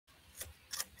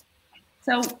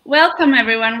So welcome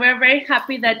everyone. We're very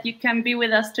happy that you can be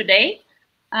with us today.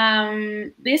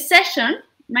 This session,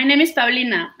 my name is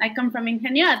Paulina. I come from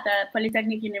Ingenio at the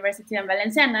Polytechnic University of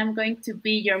Valencia, and I'm going to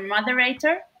be your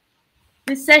moderator.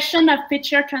 This session of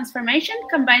Picture Transformation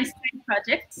combines three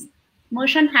projects: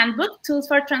 Motion Handbook, Tools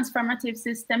for Transformative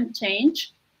System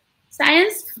Change,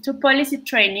 Science to Policy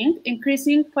Training,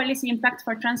 Increasing Policy Impact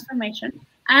for Transformation,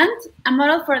 and a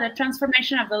model for the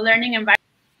transformation of the learning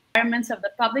environments of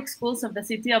the public schools of the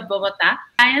city of Bogotá,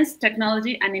 science,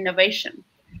 technology, and innovation.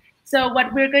 So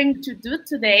what we're going to do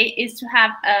today is to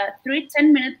have three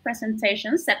 10-minute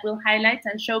presentations that will highlight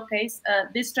and showcase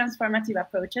these transformative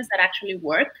approaches that actually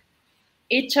work.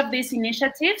 Each of these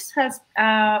initiatives has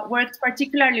worked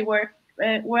particularly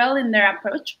well in their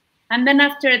approach. And then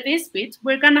after this bit,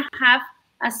 we're going to have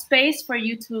a space for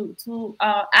you to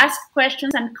ask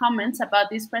questions and comments about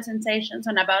these presentations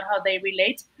and about how they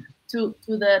relate to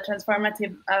the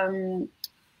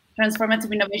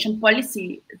transformative innovation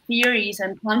policy theories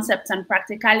and concepts and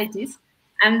practicalities.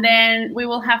 And then we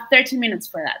will have 30 minutes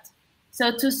for that.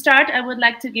 So to start, I would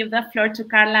like to give the floor to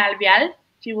Carla Albial.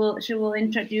 She will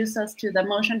introduce us to the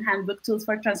Motion Handbook, Tools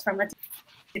for Transformative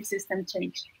System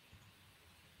Change.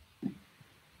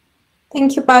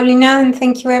 Thank you, Paulina, and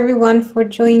thank you everyone for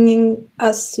joining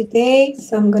us today.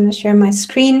 So I'm going to share my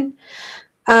screen.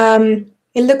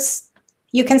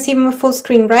 You can see my full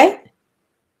screen, right?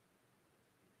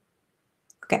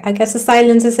 Okay, I guess the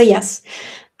silence is a yes.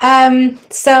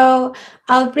 So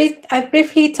I'll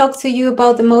briefly talk to you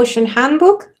about the Motion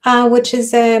Handbook, which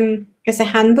is a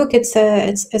handbook. It's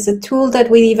a tool that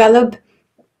we develop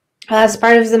as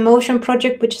part of the Motion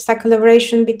project, which is a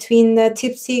collaboration between the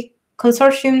TIPSI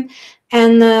consortium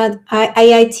and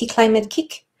IIT Climate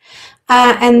Kick.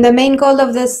 And the main goal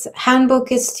of this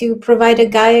handbook is to provide a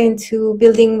guide into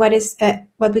building what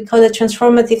we call a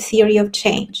transformative theory of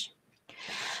change.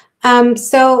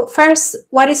 So first,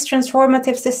 what is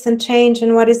transformative system change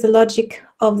and what is the logic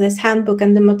of this handbook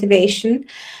and the motivation?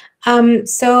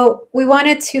 So we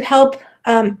wanted to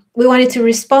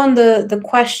respond to the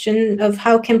question of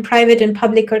how can private and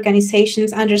public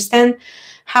organizations understand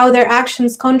how their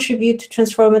actions contribute to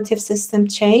transformative system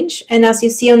change. And as you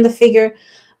see on the figure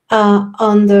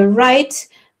on the right,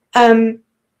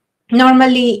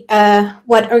 normally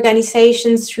what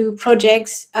organizations through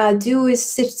projects do is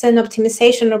system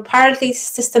optimization or partly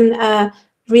system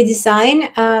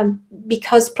redesign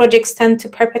because projects tend to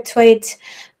perpetuate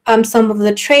some of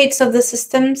the traits of the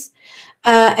systems.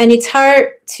 And it's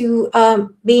hard to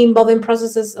be involved in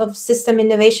processes of system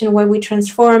innovation where we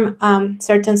transform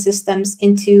certain systems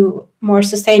into more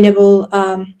sustainable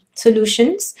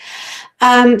solutions.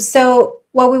 So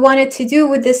what we wanted to do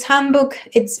with this handbook,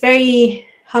 it's very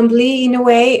humbly, in a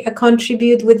way,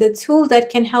 contribute with a tool that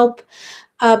can help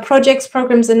projects,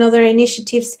 programs, and other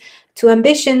initiatives to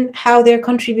ambition how they're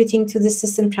contributing to the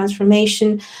system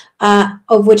transformation,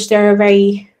 of which they're a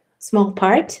very small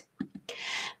part.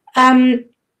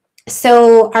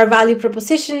 So our value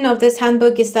proposition of this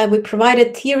handbook is that we provide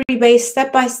a theory-based,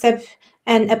 step-by-step,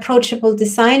 and approachable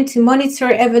design to monitor,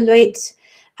 evaluate,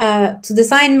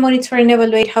 design, monitor, and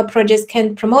evaluate how projects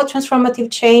can promote transformative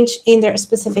change in their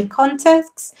specific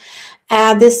contexts.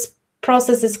 This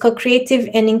process is co-creative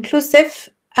and inclusive,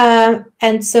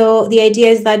 and so the idea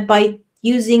is that by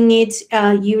using it,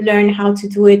 you learn how to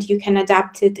do it, you can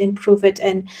adapt it, improve it,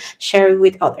 and share it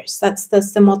with others. That's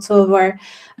the motto of our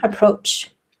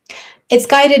approach. It's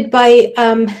guided by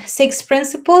 6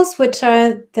 principles, which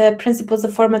are the principles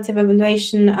of formative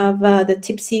evaluation of the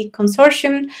TIPSI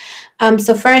consortium.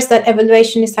 So first, that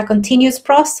evaluation is a continuous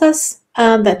process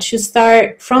that should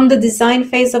start from the design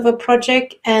phase of a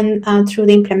project and through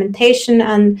the implementation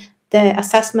and the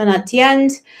assessment at the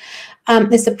end.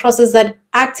 It's a process that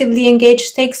actively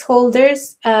engages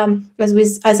stakeholders,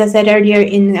 as I said earlier,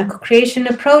 in a co-creation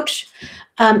approach.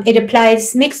 It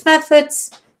applies mixed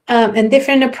methods and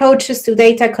different approaches to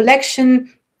data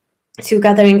collection, to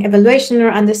gathering evaluation or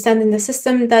understanding the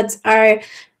system that are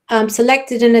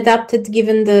selected and adapted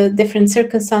given the different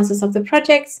circumstances of the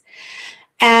projects.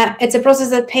 It's a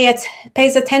process that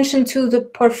pays attention to the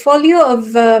portfolio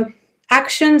of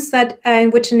actions that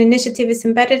in which an initiative is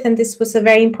embedded, and this was a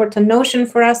very important notion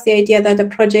for us, the idea that a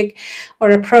project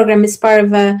or a program is part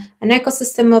of an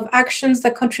ecosystem of actions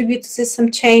that contribute to system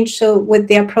change. So with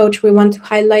the approach, we want to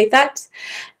highlight that.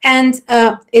 And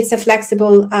it's a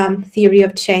flexible theory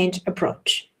of change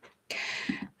approach.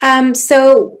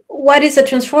 So what is a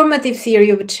transformative theory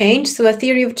of change? So a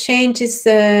theory of change is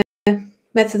a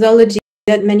methodology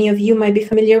that many of you might be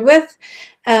familiar with,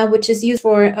 which is used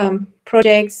for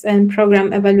projects and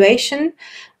program evaluation.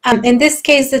 In this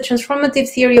case, the transformative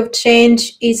theory of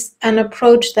change is an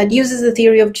approach that uses the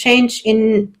theory of change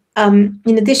in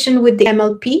addition with the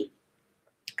MLP,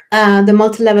 the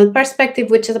multi-level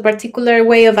perspective, which is a particular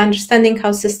way of understanding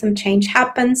how system change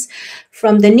happens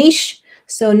from the niche,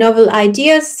 so novel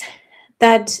ideas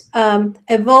that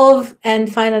evolve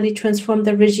and finally transform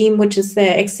the regime, which is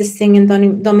the existing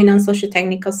and dominant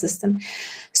socio-technical system.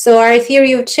 So our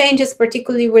theory of change is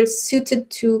particularly well suited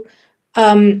to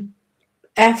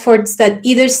efforts that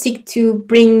either seek to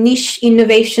bring niche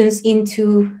innovations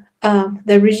into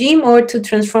the regime or to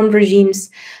transform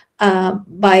regimes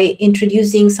by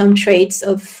introducing some traits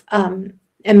of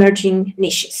emerging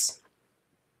niches.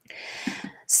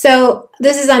 So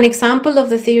this is an example of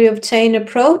the theory of change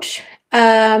approach.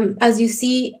 As you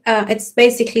see, it's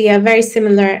basically a very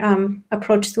similar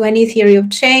approach to any theory of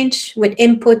change with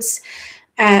inputs,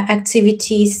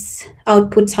 activities,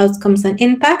 outputs, outcomes, and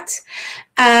impacts.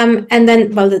 And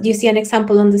then, well, you see an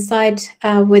example on the side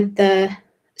with the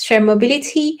shared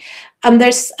mobility.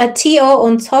 There's a TO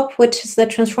on top, which is the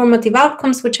transformative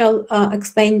outcomes, which I'll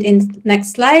explain in the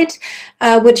next slide,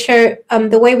 which are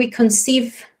the way we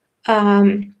conceive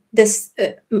this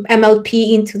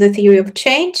MLP into the theory of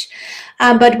change.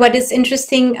 But what is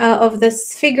interesting of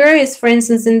this figure is, for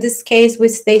instance, in this case, we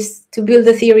say to build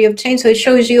a theory of change. So it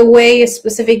shows you a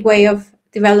specific way of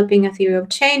developing a theory of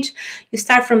change. You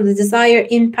start from the desired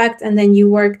impact, and then you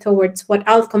work towards what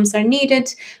outcomes are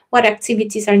needed, what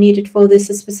activities are needed for this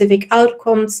specific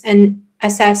outcomes, and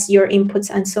assess your inputs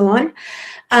and so on.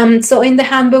 So in the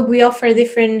handbook, we offer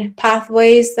different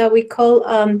pathways that we call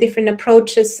different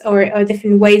approaches or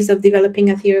different ways of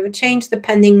developing a theory of change,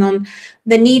 depending on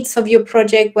the needs of your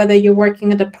project, whether you're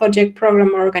working at a project,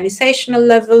 program, or organizational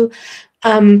level,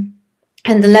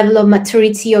 and the level of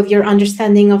maturity of your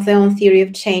understanding of their own theory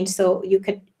of change. So you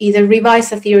could either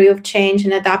revise a theory of change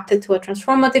and adapt it to a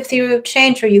transformative theory of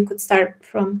change, or you could start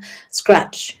from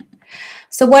scratch.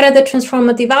 So what are the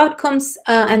transformative outcomes?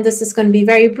 And this is going to be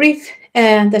very brief.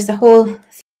 There's a whole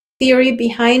theory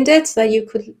behind it that you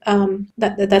could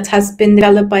that has been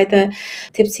developed by the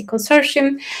TIPSI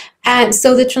consortium. And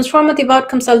so the transformative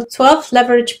outcomes are 12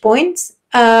 leverage points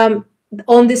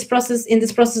on this process, in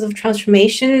this process of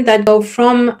transformation, that go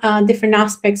from different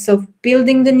aspects of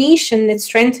building the niche and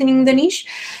strengthening the niche,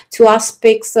 to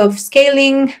aspects of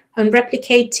scaling and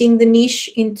replicating the niche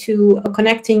into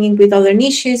connecting it with other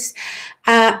niches,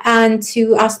 and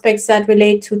to aspects that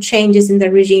relate to changes in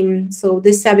the regime. So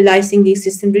destabilizing the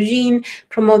existing regime,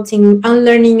 promoting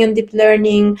unlearning and deep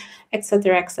learning,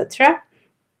 etc., etc.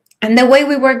 And the way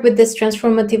we work with this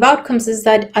transformative outcomes is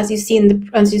that, as you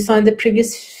saw in the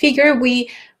previous figure,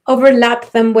 we overlap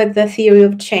them with the theory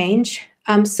of change.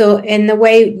 So in a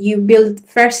way, you build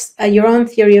first your own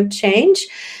theory of change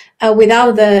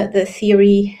without the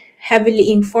theory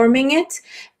heavily informing it,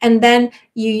 and then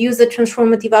you use the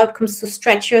transformative outcomes to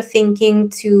stretch your thinking,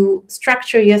 to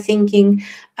structure your thinking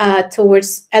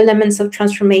towards elements of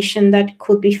transformation that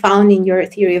could be found in your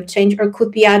theory of change or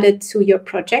could be added to your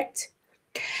project.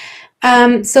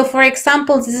 So, for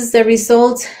example, this is the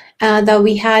result that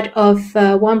we had of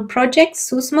one project,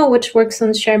 SUSMO, which works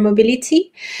on shared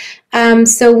mobility.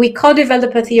 So we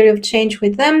co-developed a theory of change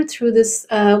with them through this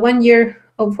 1 year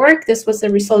of work. This was the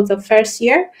result of first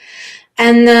year.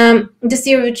 And this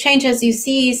theory of change, as you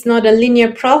see, is not a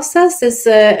linear process. It's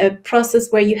a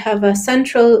process where you have a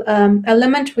central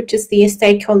element, which is the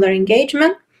stakeholder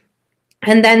engagement.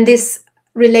 And then this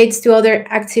relates to other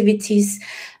activities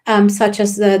such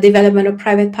as the development of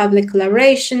private-public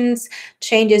collaborations,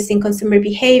 changes in consumer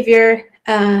behavior,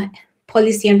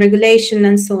 policy and regulation,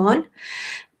 and so on.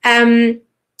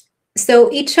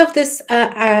 So each of this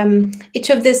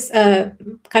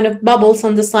kind of bubbles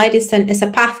on the slide is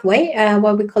a pathway,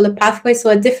 what we call a pathway. So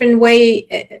a different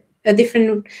way, a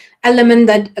different element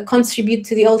that contribute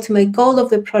to the ultimate goal of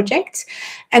the project.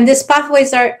 And these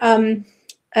pathways are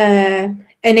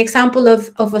an example of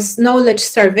a knowledge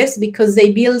service, because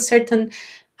they build certain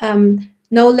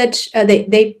knowledge,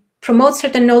 they promote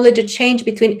certain knowledge exchange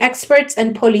between experts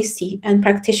and policy and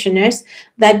practitioners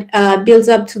that builds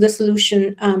up to the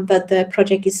solution that the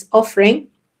project is offering.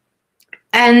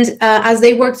 And as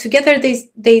they work together,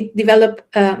 they develop,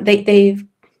 they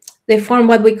form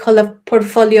what we call a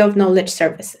portfolio of knowledge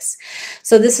services.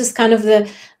 So this is kind of the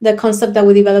concept that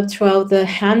we developed throughout the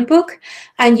handbook.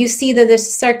 And you see that there's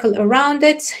a circle around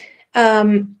it,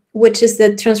 which is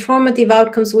the transformative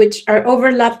outcomes, which are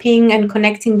overlapping and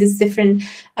connecting these different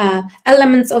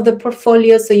elements of the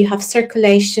portfolio. So you have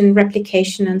circulation,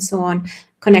 replication, and so on,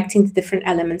 connecting the different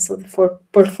elements of the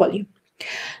portfolio.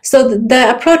 So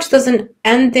the approach doesn't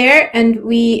end there, and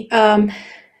we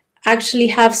actually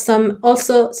have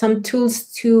also some tools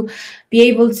to be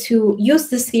able to use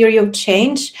this theory of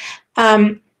change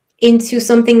into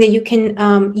something that you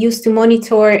can use to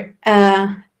monitor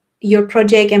your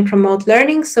project and promote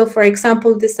learning. So for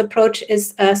example, this approach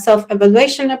is a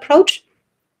self-evaluation approach,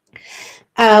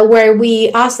 where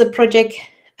we ask the project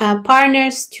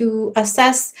partners to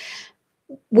assess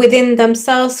within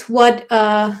themselves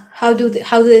how do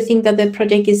they think that the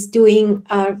project is doing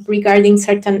regarding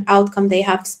certain outcome they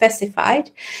have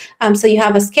specified. So you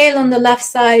have a scale on the left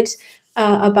side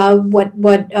about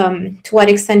to what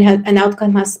extent an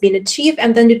outcome has been achieved,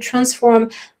 and then you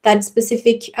transform that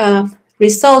specific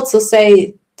result. So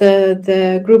say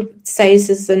the group says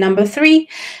is the number 3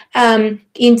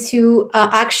 into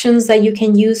actions that you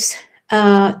can use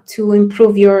to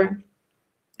improve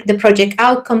the project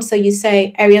outcome. So you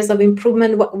say areas of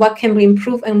improvement, what can we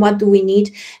improve and what do we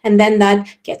need? And then that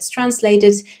gets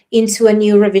translated into a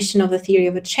new revision of the theory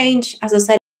of a change. As I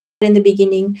said in the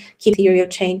beginning, keep theory of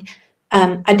change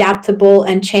adaptable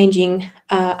and changing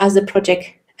as the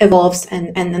project evolves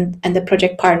and the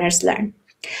project partners learn.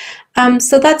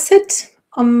 So that's it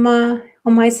on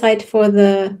my side for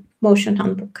the motion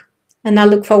handbook. And I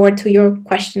look forward to your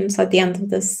questions at the end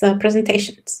of this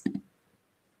presentations.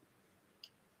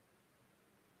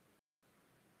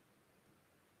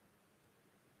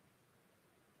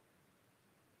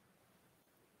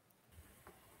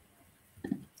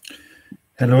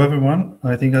 Hello, everyone.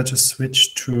 I think I'll just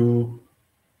switch to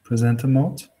presenter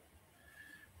mode.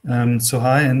 So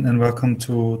hi and welcome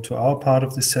to our part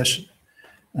of this session.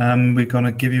 We're going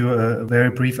to give you a very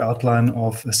brief outline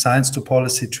of a science to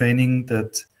policy training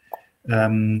that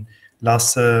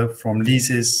Lasse from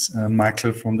LISIS,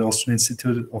 Michael from the Austrian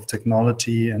Institute of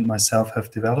Technology, and myself have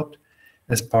developed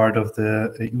as part of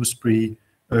the USPRI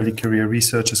Early Career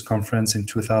Researchers Conference in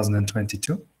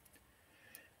 2022.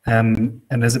 And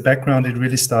as a background, it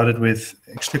really started with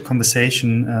actually a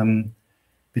conversation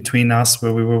between us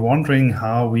where we were wondering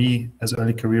how we as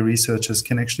early career researchers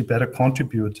can actually better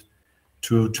contribute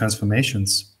to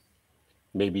transformations.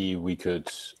 Maybe we could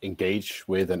engage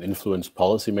with and influence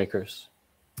policymakers.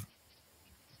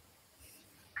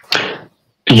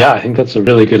 Yeah, I think that's a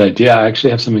really good idea. I actually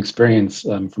have some experience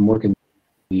from work in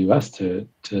the US to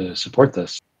support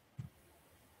this.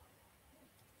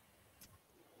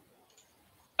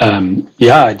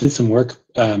 Yeah, I did some work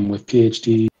with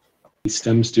PhD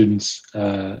STEM students,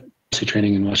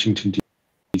 training in Washington,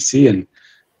 D.C., and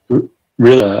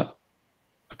really a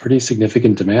pretty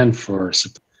significant demand for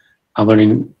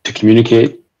learning to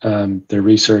communicate their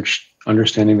research,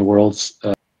 understanding the worlds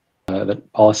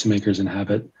that policymakers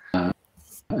inhabit,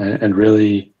 and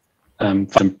really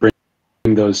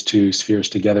bring those two spheres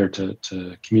together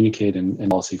to communicate and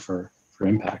policy for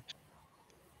impact.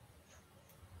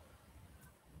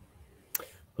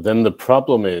 But then the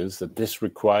problem is that this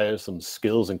requires some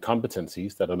skills and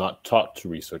competencies that are not taught to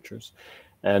researchers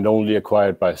and only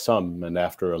acquired by some and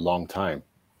after a long time.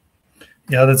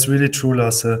 Yeah, that's really true,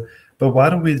 Lasse. But why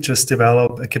don't we just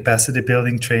develop a capacity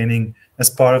building training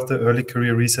as part of the Early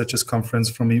Career Researchers Conference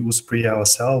from USPRI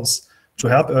ourselves to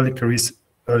help early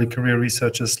career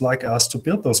researchers like us to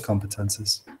build those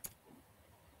competences?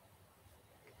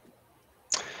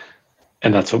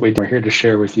 And that's what we're here to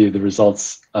share with you, the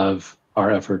results of our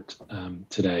effort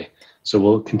today. So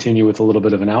we'll continue with a little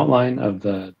bit of an outline of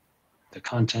the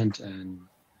content and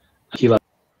key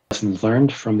lessons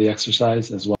learned from the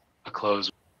exercise, as well as a close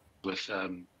with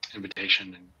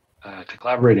invitation to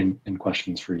collaborate and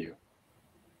questions for you.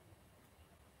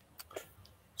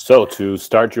 So to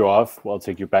start you off, I'll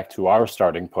take you back to our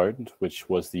starting point, which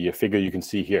was the figure you can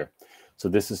see here. So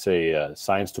this is a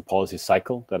science to policy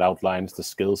cycle that outlines the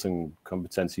skills and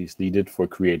competencies needed for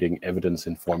creating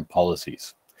evidence-informed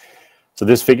policies. So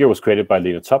this figure was created by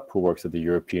Lena Topp, who works at the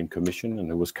European Commission and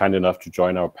who was kind enough to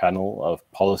join our panel of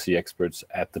policy experts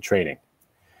at the training.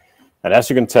 And as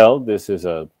you can tell, this is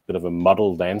a bit of a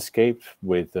muddled landscape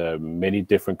with many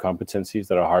different competencies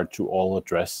that are hard to all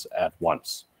address at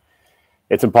once.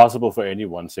 It's impossible for any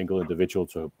one single individual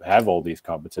to have all these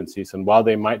competencies, and while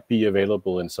they might be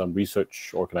available in some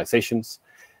research organizations,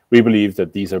 we believe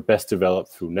that these are best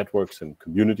developed through networks and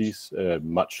communities,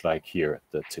 much like here at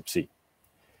the TIPC.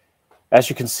 As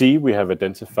you can see, we have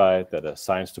identified that a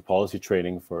science to policy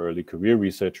training for early career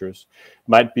researchers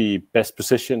might be best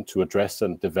positioned to address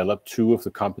and develop two of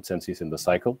the competencies in the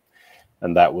cycle,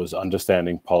 and that was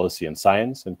understanding policy and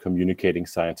science and communicating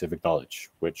scientific knowledge,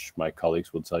 which my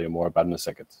colleagues will tell you more about in a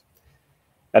second.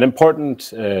 An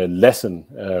important lesson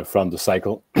from the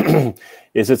cycle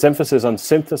is its emphasis on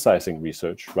synthesizing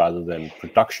research rather than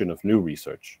production of new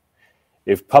research.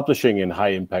 If publishing in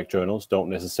high-impact journals don't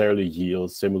necessarily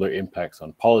yield similar impacts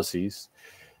on policies,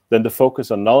 then the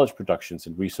focus on knowledge productions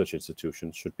in research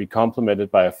institutions should be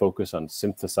complemented by a focus on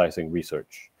synthesizing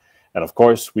research. And of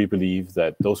course, we believe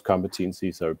that those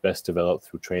competencies are best developed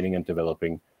through training and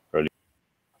developing early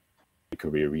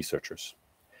career researchers.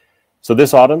 So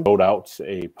this autumn, wrote out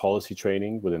a policy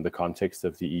training within the context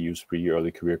of the EU's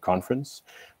Early Career Conference,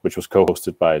 which was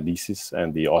co-hosted by LISIS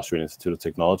and the Austrian Institute of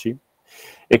Technology.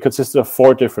 It consisted of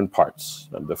 4 different parts.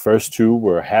 The first 2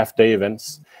 were half-day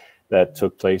events that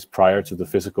took place prior to the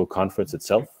physical conference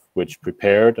itself, which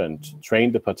prepared and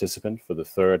trained the participant for the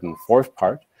 3rd and 4th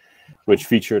part, which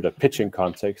featured a pitching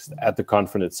context at the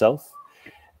conference itself,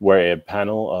 where a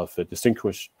panel of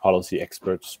distinguished policy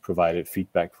experts provided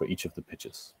feedback for each of the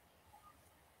pitches.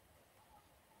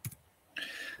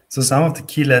 So some of the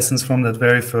key lessons from that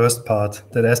very first part,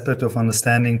 that aspect of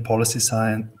understanding policy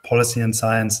and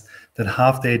science, that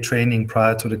half-day training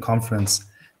prior to the conference,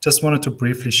 just wanted to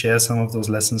briefly share some of those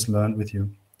lessons learned with you.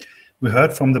 We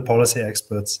heard from the policy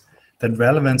experts that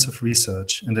relevance of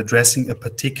research and addressing a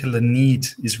particular need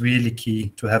is really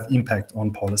key to have impact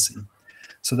on policy.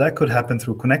 So that could happen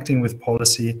through connecting with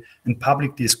policy and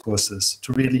public discourses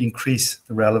to really increase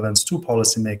the relevance to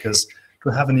policymakers, to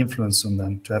have an influence on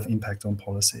them, to have impact on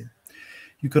policy.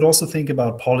 You could also think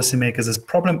about policymakers as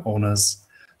problem owners,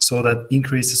 so that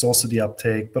increases also the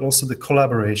uptake, but also the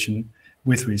collaboration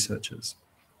with researchers.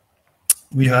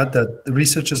 We heard that the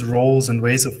researchers' roles and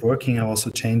ways of working are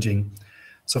also changing.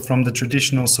 So from the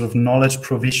traditional sort of knowledge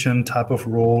provision type of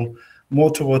role, more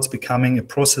towards becoming a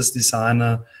process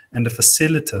designer and a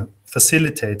facilitator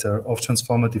of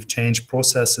transformative change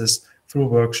processes through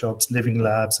workshops, living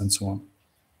labs, and so on.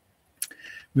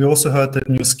 We also heard that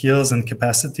new skills and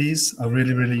capacities are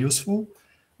really, really useful.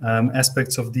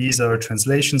 Aspects of these are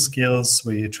translation skills,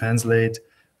 where you translate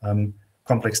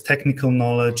complex technical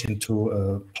knowledge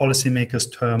into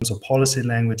policymakers' terms or policy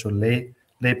language or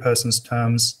layperson's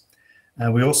terms.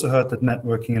 We also heard that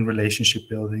networking and relationship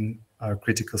building are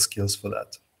critical skills for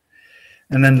that.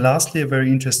 And then lastly, a very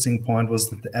interesting point was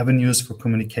that the avenues for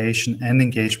communication and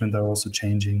engagement are also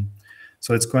changing.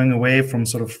 So it's going away from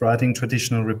sort of writing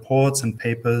traditional reports and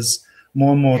papers,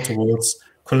 more and more towards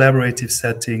collaborative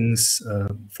settings,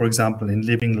 for example, in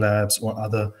living labs or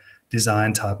other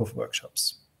design type of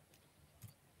workshops.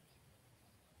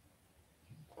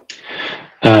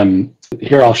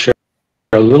 Here I'll share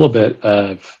a little bit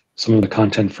of some of the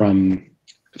content from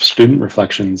student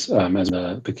reflections as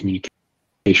the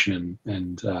communication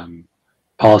and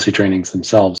policy trainings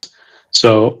themselves.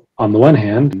 So on the one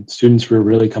hand, students were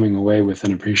really coming away with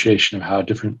an appreciation of how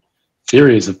different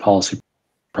theories of policy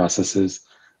processes,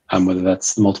 whether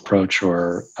that's the multi-approach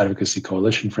or advocacy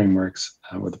coalition frameworks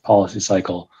or the policy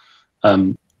cycle,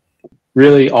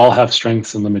 really all have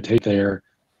strengths and limitations. They're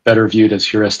better viewed as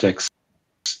heuristics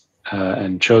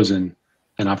and chosen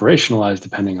and operationalized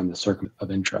depending on the circle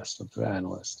of interest of the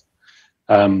analyst.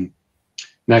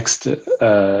 Next,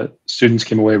 students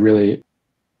came away really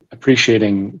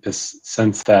appreciating this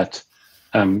sense that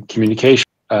communication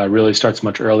really starts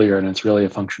much earlier, and it's really a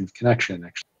function of connection,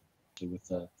 actually, with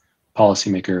the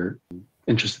policymaker,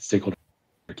 interested stakeholder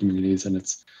communities, and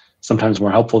it's sometimes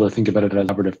more helpful to think about it as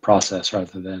a collaborative process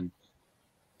rather than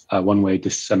a one-way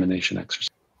dissemination exercise.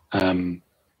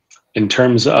 In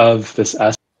terms of this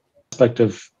aspect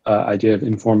of idea of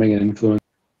informing and influencing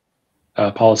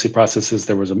policy processes,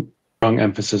 there was a strong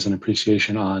emphasis and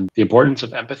appreciation on the importance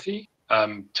of empathy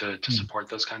to support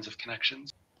those kinds of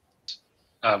connections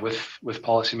with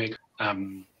policymakers,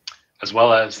 as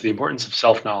well as the importance of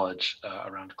self-knowledge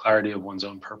around clarity of one's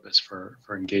own purpose for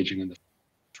engaging in the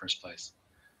first place.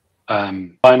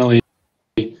 Finally,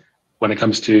 when it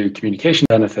comes to communication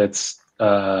benefits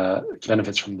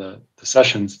from the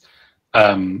sessions,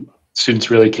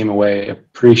 students really came away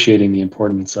appreciating the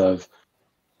importance of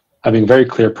having a very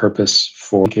clear purpose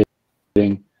for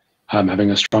communicating,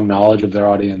 having a strong knowledge of their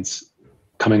audience,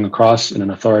 coming across in an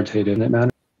authoritative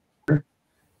manner,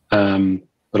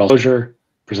 but also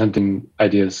presenting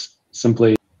ideas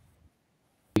simply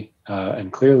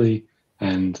and clearly,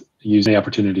 and using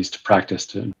opportunities to practice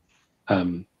to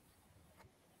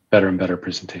better and better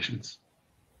presentations.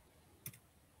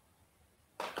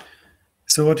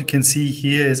 So what you can see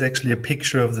here is actually a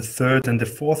picture of the 3rd and the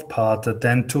 4th part that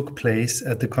then took place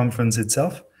at the conference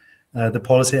itself. The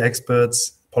policy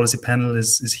experts, policy panel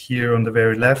is here on the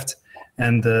very left,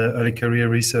 and the early career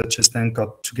researchers then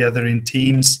got together in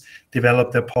teams,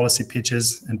 developed their policy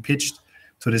pitches and pitched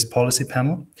to this policy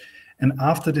panel. And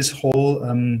after this whole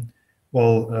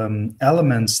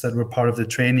elements that were part of the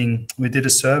training. We did a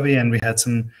survey and we had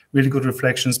some really good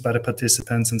reflections by the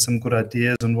participants and some good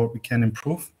ideas on what we can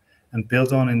improve and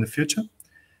build on in the future.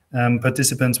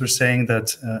 Participants were saying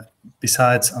that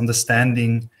besides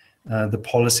understanding the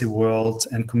policy world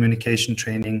and communication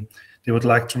training, they would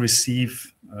like to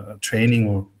receive training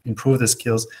or improve their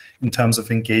skills in terms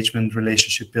of engagement,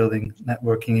 relationship building,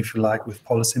 networking, if you like, with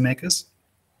policymakers.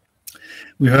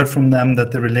 We heard from them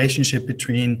that the relationship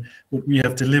between what we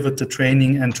have delivered, the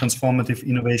training, and transformative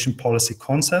innovation policy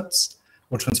concepts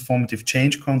or transformative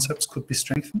change concepts could be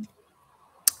strengthened.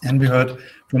 And we heard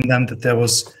from them that there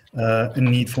was a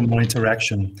need for more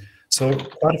interaction. So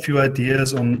quite a few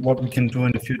ideas on what we can do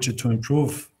in the future to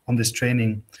improve on this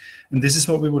training. And this is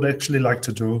what we would actually like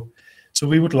to do. So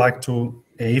we would like to,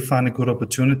 find a good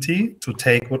opportunity to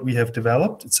take what we have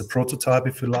developed, it's a prototype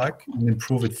if you like, and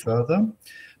improve it further,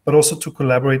 but also to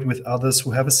collaborate with others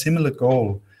who have a similar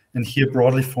goal, and here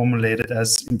broadly formulated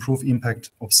as improve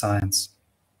impact of science.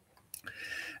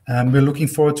 We're looking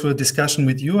forward to a discussion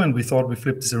with you, and we thought we'd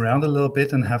flip this around a little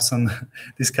bit and have some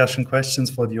discussion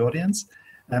questions for the audience.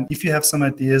 If you have some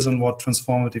ideas on what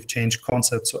transformative change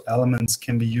concepts or elements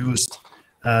can be used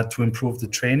to improve the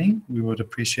training, we would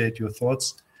appreciate your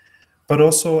thoughts. But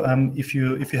also, if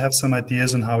you have some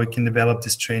ideas on how we can develop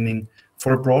this training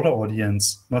for a broader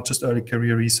audience, not just early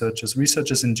career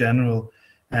researchers in general,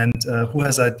 and who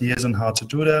has ideas on how to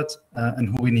do that and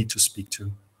who we need to speak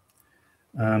to.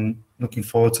 Looking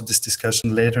forward to this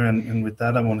discussion later, and with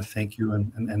that I want to thank you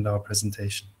and end our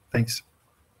presentation. Thanks.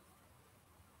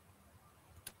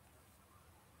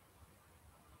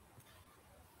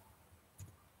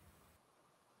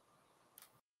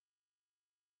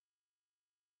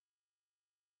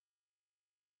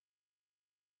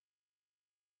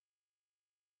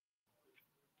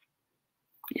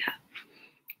 Yeah.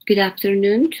 Good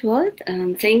afternoon to all.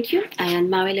 Thank you. I am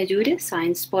Mabel Ayure,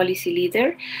 Science Policy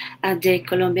Leader at the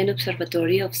Colombian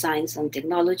Observatory of Science and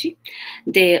Technology.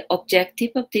 The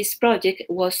objective of this project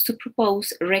was to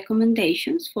propose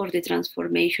recommendations for the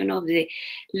transformation of the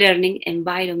learning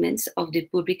environments of the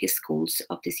public schools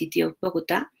of the city of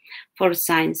Bogotá for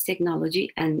science,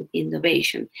 technology, and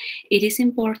innovation. It is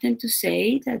important to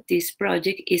say that this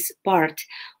project is part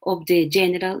of the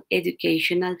general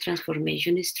educational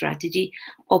transformation strategy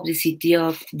of the city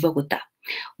of Bogotá.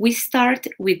 We start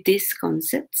with these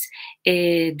concepts,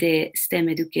 the STEM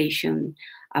education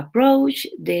approach,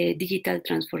 the digital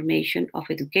transformation of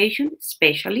education,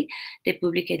 especially the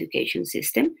public education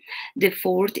system, the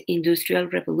fourth industrial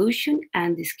revolution,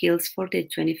 and the skills for the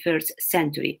 21st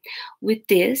century. With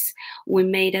this, we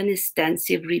made an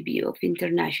extensive review of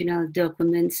international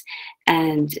documents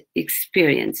and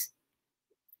experience.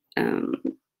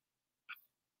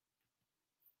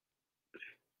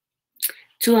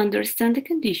 To understand the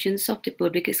conditions of the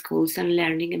public schools and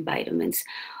learning environments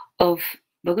of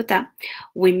Bogotá,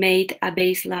 we made a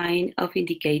baseline of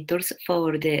indicators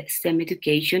for the STEM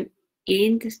education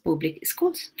in the public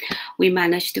schools. We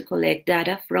managed to collect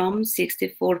data from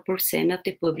 64% of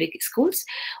the public schools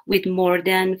with more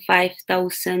than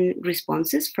 5,000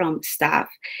 responses from staff,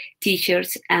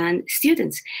 teachers, and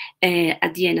students.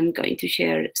 At the end, I'm going to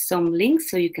share some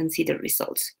links so you can see the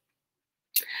results.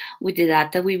 With the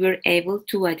data, we were able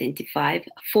to identify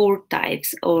 4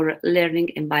 types or learning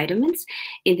environments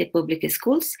in the public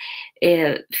schools,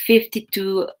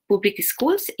 52 public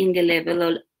schools in the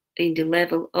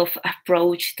level of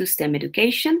approach to STEM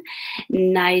education,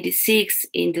 96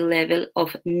 in the level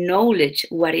of knowledge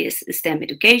what is STEM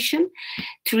education,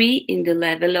 3 in the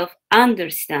level of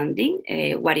understanding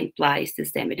what implies the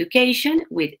STEM education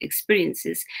with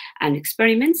experiences and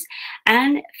experiments,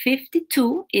 and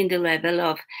 52 in the level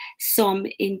of some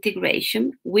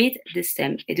integration with the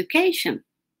STEM education.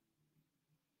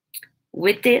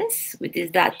 With this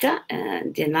data,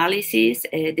 the analysis,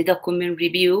 the document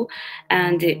review,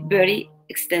 and the very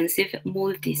extensive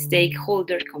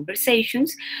multi-stakeholder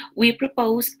conversations, we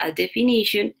propose a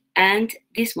definition and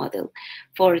this model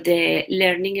for the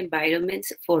learning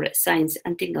environments for science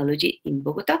and technology in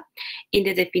Bogotá. In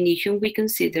the definition, we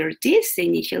consider these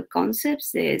initial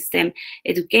concepts, the STEM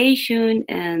education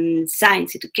and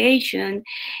science education,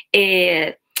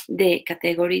 the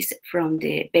categories from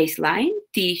the baseline,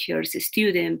 teachers,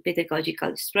 student,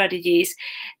 pedagogical strategies,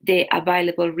 the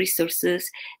available resources,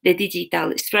 the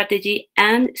digital strategy,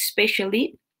 and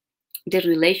especially the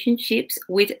relationships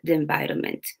with the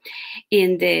environment.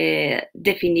 In the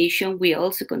definition, we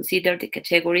also consider the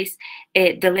categories,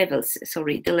 the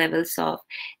levels of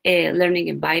learning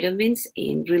environments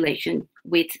in relation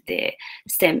with the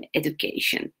STEM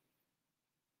education.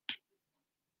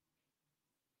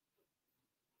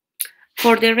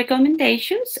 For the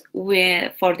recommendations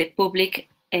for the public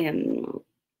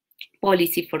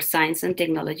policy for science and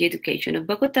technology education of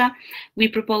Bogotá, we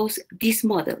propose this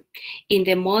model. In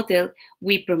the model,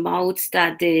 we promote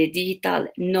that the digital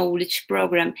knowledge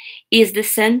program is the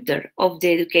center of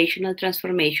the educational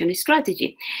transformation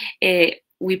strategy.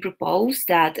 We propose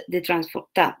that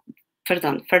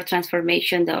for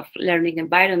transformation of learning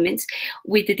environments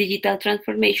with the digital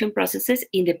transformation processes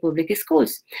in the public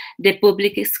schools. The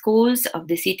public schools of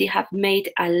the city have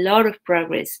made a lot of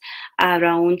progress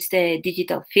around the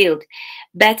digital field,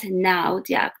 but now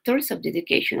the actors of the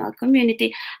educational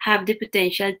community have the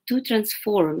potential to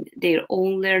transform their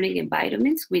own learning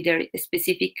environments with their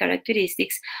specific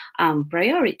characteristics and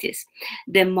priorities.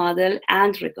 The model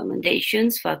and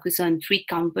recommendations focus on 3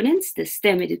 components: the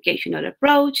STEM educational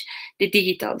approach, the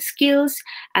digital skills,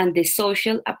 and the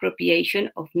social appropriation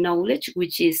of knowledge,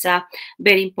 which is a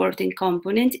very important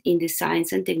component in the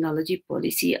science and technology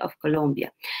policy of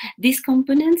Colombia. These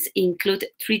components include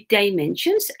 3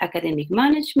 dimensions: academic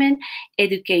management,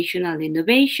 educational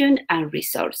innovation, and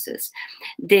resources.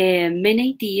 The main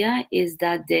idea is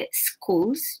that the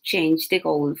schools change the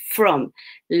goal from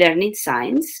learning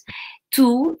science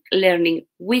to learning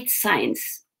with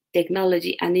science,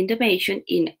 technology, and innovation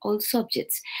in all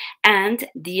subjects, and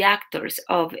the actors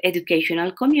of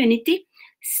educational community,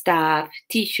 staff,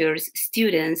 teachers,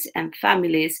 students, and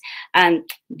families, and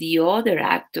the other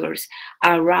actors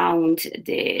around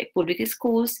the public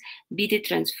schools be the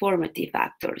transformative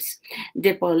actors.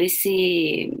 The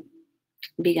policy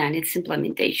began its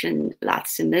implementation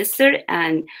last semester,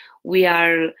 and we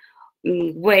are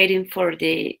waiting for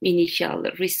the initial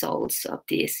results of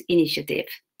this initiative.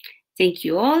 Thank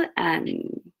you all,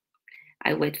 and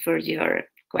I wait for your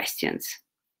questions.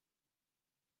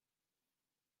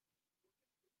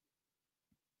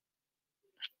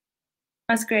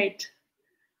 That's great.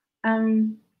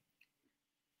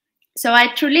 So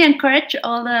I truly encourage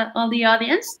all the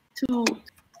audience to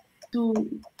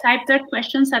type their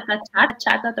questions at the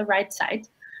chat at the right side.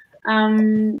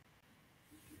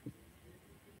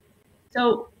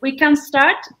 So we can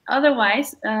start.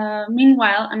 Otherwise,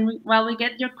 meanwhile, and while we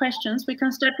get your questions, we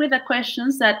can start with the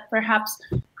questions that perhaps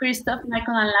Christoph,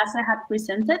 Michael, and Lasse had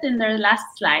presented in their last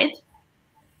slide.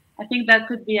 I think that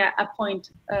could be a point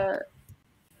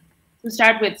to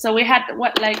start with. So we had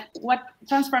what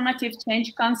transformative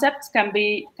change concepts can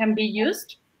be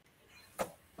used.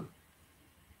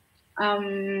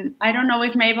 I don't know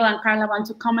if Mabel and Carla want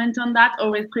to comment on that,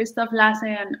 or if Christoph, Lasse,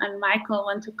 and Michael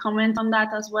want to comment on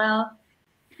that as well.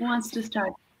 Who wants to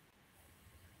start?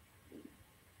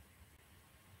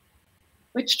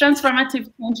 Which transformative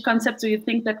change concepts do you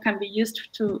think that can be used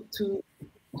to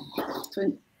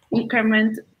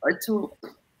increment or to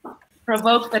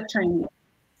provoke the training?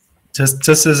 Just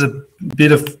as a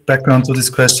bit of background to this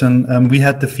question, we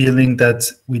had the feeling that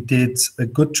we did a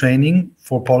good training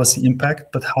for policy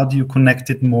impact, but how do you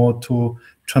connect it more to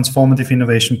transformative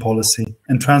innovation policy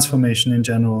and transformation in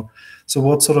general? So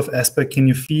what sort of aspect can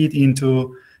you feed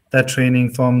into that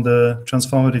training from the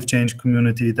transformative change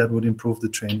community that would improve the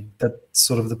training? That's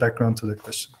sort of the background to the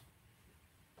question.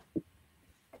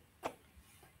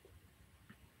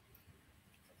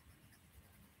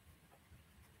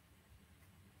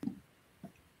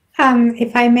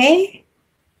 If I may,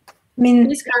 I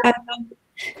mean,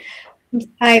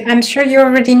 I'm sure you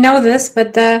already know this,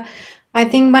 but I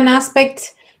think one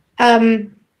aspect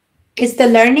is the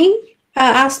learning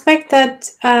aspect that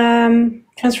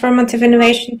transformative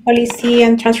innovation policy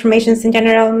and transformations in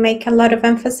general make a lot of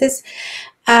emphasis.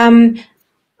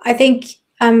 I think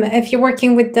if you're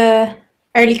working with the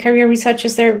early career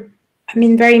researchers, they're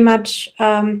very much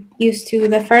used to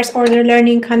the first order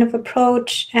learning kind of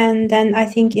approach, and then I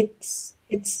think it's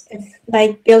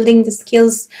like building the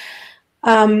skills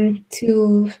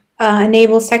to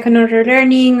enable second order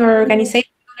learning or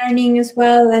organizational learning as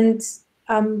well, and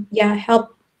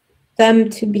help them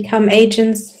to become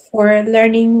agents for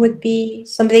learning would be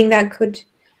something that could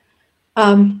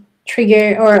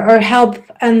trigger or help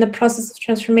in the process of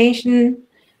transformation.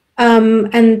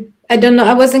 And I don't know.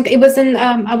 I wasn't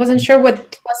sure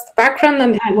what was the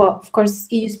background. Well, of course,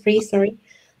 EU SPRI. Sorry,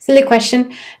 silly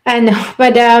question.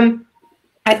 But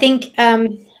I think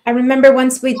I remember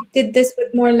once we did this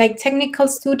with more like technical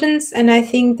students, and I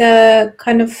think the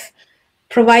kind of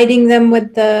providing them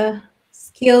with the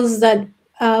skills that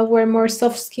were more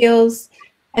soft skills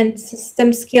and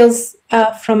system skills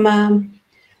from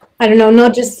I don't know,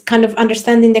 not just kind of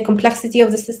understanding the complexity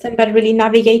of the system, but really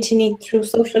navigating it through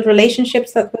social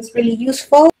relationships. That was really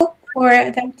useful for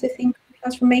them to think of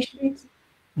transformations.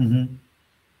 Mm-hmm.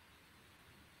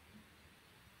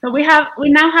 So we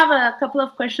now have a couple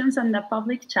of questions on the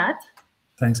public chat.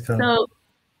 Thanks, Carla.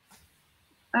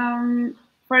 So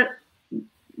for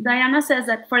Diana says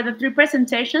that for the 3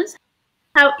 presentations,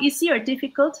 how easy or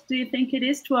difficult do you think it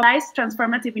is to apply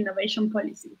transformative innovation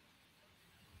policy?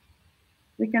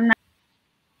 We can.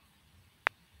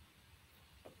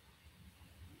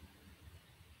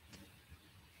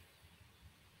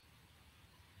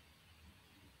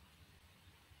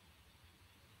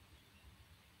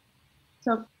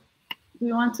 So, do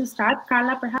you want to start,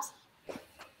 Carla, perhaps?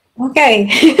 Okay,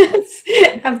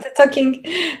 after talking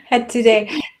head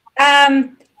today.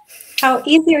 How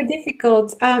easy or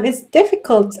difficult? It's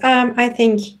difficult, I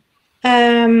think.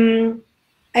 I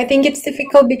think it's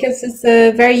difficult because it's a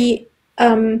very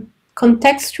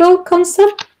contextual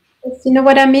concept. If you know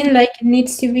what I mean? Like, it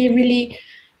needs to be really,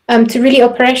 to really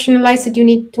operationalize it, you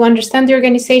need to understand the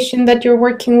organization that you're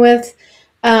working with,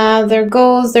 their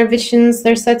goals, their visions,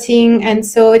 their setting. And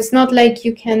so it's not like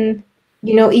you can,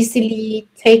 you know, easily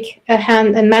take a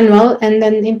manual and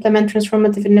then implement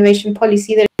transformative innovation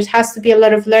policy. There has to be a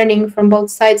lot of learning from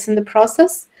both sides in the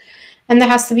process. And there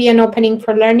has to be an opening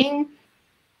for learning,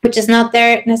 which is not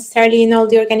there necessarily in all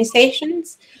the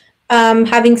organizations.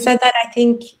 Having said that, I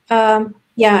think,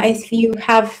 yeah, if you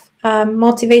have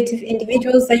motivated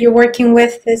individuals that you're working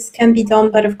with, this can be done,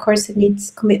 but of course it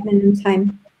needs commitment and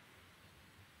time.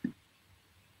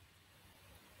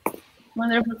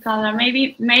 Wonderful, Carla.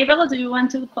 Maybe Mabel, do you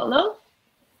want to follow?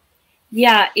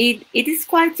 Yeah, it is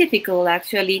quite difficult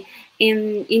actually.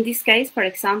 In this case, for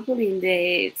example, in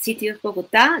the city of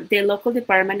Bogotá, the local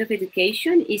Department of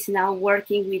Education is now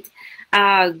working with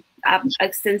an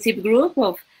extensive group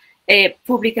of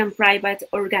public and private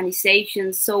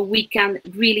organizations, so we can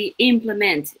really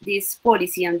implement this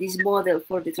policy and this model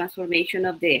for the transformation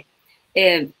of the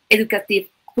educative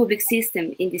public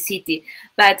system in the city.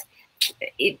 But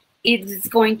it is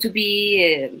going to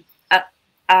be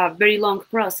a very long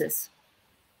process.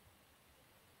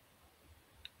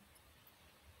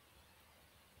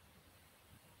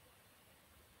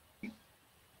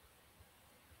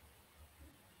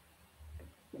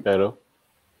 Hello.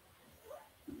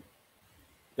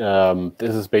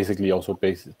 This is basically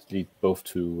both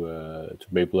to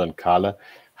Mabel and Carla.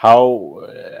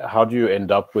 How do you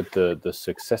end up with the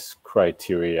success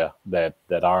criteria that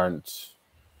aren't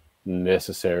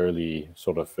necessarily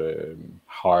sort of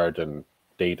hard and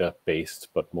data based,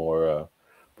 but more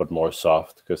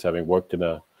soft? Because having worked in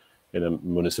a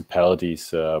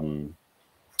municipality's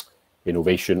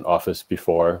innovation office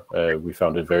before, we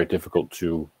found it very difficult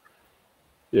to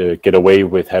get away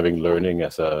with having learning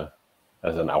as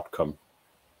an outcome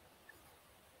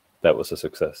that was a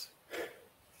success.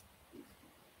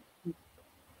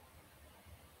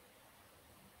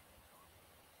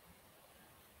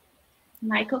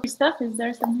 Michael, Christoph, is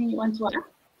there something you want to add?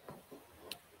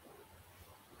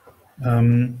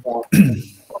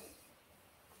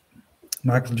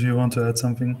 Michael, do you want to add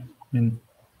something?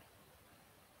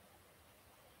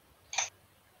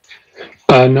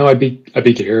 No, I'd be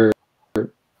to hear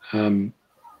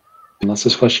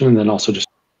Melissa's question, and then also just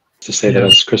to say that,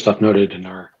 as Christoph noted in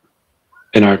our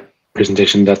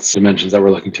presentation, that's dimensions that we're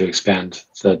looking to expand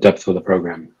the depth of the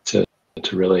program to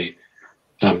really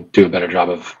do a better job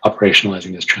of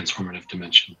operationalizing this transformative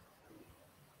dimension.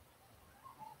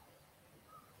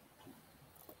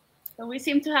 So we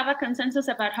seem to have a consensus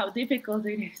about how difficult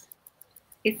it is.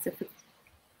 It's difficult.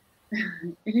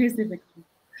 It is difficult.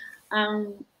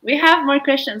 We have more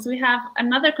questions. We have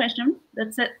another question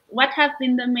that said, what have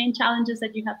been the main challenges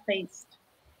that you have faced?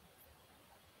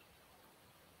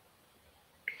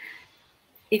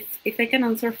 If I can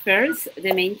answer first,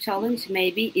 the main challenge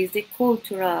maybe is the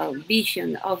cultural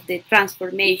vision of the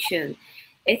transformation,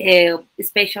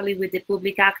 especially with the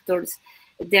public actors.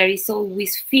 There is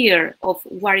always fear of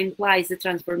what implies the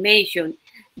transformation.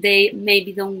 They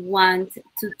maybe don't want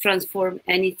to transform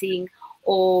anything,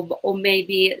 or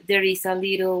maybe there is a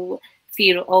little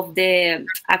fear of the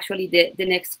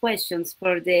next questions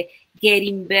for the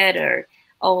getting better,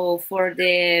 or for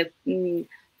the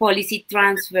policy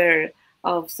transfer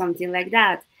of something like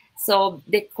that. So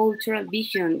the cultural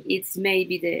vision is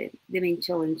maybe the main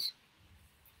challenge.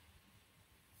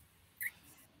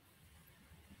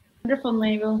 Wonderful,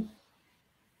 Mabel.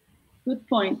 Good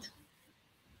point.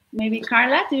 Maybe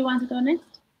Carla, do you want to go next?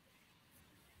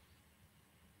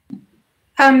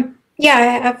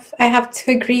 Yeah, I have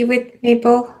to agree with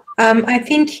Mabel. I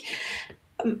think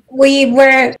we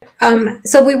were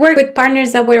we work with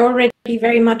partners that were already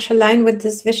very much aligned with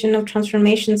this vision of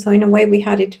transformation. So in a way, we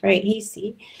had it very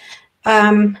easy.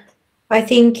 I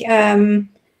think, in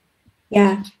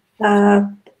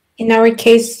our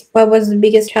case, what was the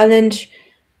biggest challenge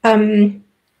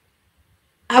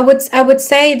I would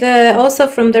say also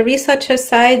from the researcher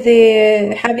side,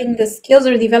 having the skills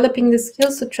or developing the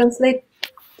skills to translate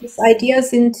these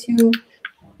ideas into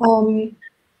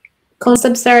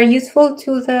concepts that are useful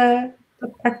to the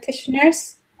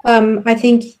practitioners. I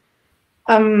think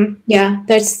yeah,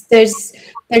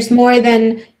 there's more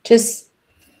than just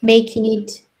making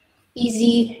it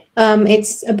easy.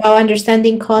 It's about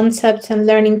understanding concepts and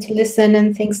learning to listen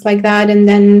and things like that, and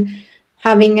then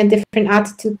having a different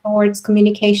attitude towards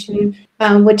communication,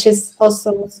 which is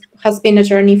also has been a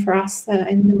journey for us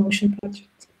in the Motion project.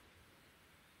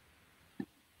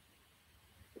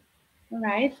 All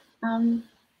right.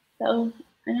 So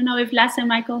I don't know if Lasse,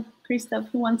 Michael, Christoph,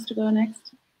 who wants to go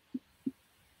next?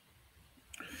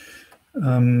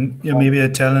 Yeah, maybe a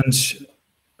challenge,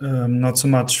 not so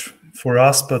much for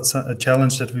us, but a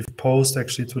challenge that we've posed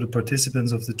actually to the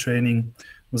participants of the training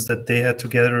was that they had to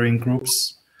gather in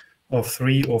groups of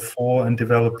 3 or 4 and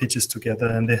develop pitches together.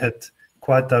 And they had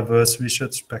quite diverse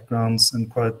research backgrounds and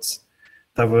quite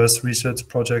diverse research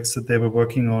projects that they were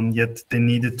working on, yet they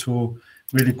needed to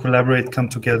really collaborate, come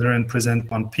together and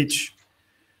present one pitch.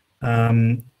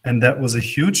 And that was a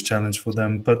huge challenge for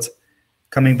them. But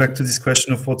coming back to this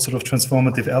question of what sort of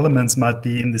transformative elements might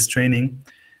be in this training,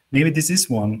 maybe this is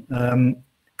one.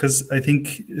 Because I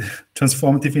think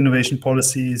transformative innovation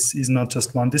policy is not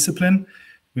just one discipline.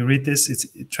 We read this, it's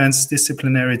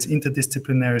transdisciplinary, it's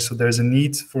interdisciplinary, so there's a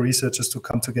need for researchers to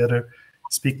come together,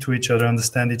 speak to each other,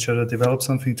 understand each other, develop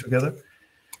something together.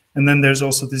 And then there's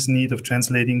also this need of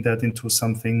translating that into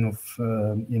something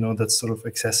of, that's sort of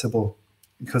accessible,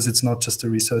 because it's not just a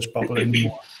research bubble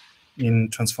anymore in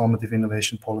transformative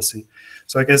innovation policy.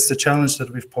 So I guess the challenge that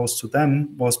we've posed to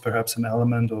them was perhaps an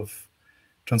element of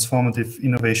transformative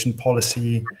innovation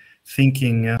policy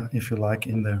thinking, if you like,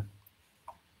 in there.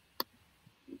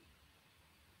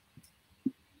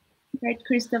 Great,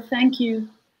 Christoph, thank you.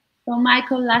 So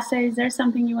Michael, Lasse, is there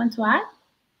something you want to add?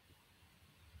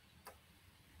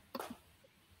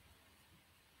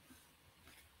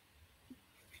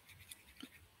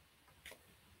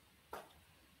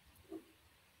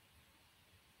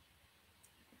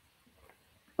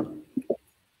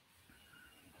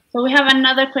 So we have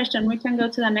another question. We can go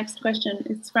to the next question.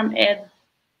 It's from Ed.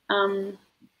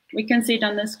 We can see it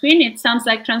on the screen. It sounds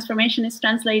like transformation is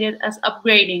translated as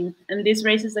upgrading, and this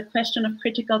raises a question of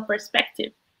critical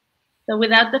perspective. So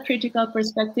without the critical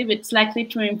perspective, it's likely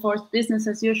to reinforce business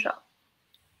as usual.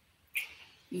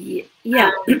 Yeah,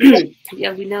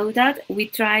 yeah, we know that. We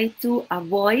try to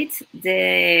avoid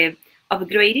the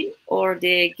upgrading or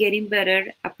the getting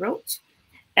better approach.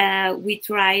 We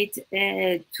tried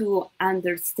to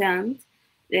understand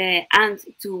and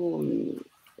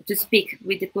to speak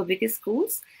with the public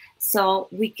schools, so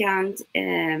we can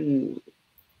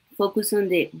focus on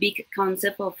the big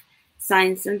concept of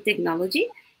science and technology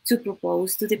to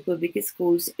propose to the public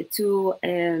schools to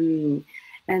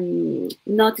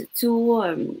not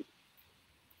to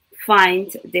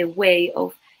find the way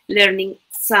of learning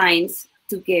science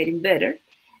to getting better,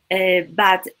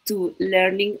 but to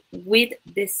learning with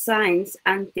the science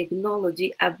and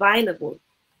technology available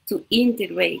to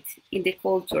integrate in the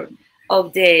culture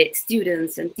of the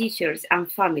students and teachers and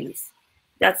families.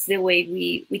 That's the way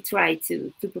we try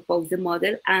to propose the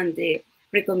model and the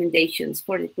recommendations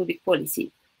for the public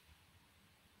policy.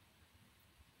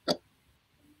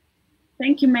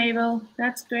 Thank you, Mabel.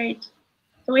 That's great.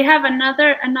 So we have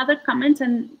another comment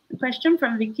and question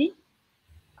from Vicky.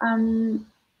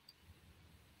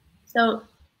 So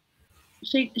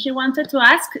she wanted to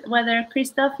ask whether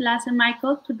Christoph, Lasse, and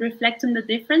Michael could reflect on the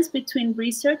difference between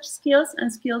research skills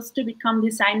and skills to become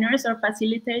designers or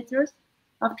facilitators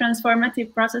of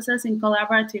transformative processes in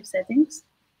collaborative settings.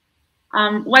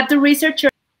 What do researchers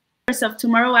of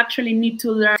tomorrow actually need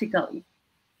to learn practically?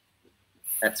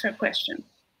 That's her question.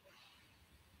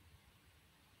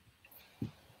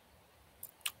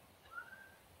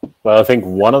 Well, I think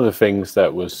one of the things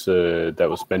that was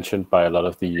mentioned by a lot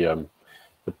of the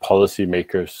policy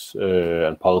makers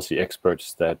and policy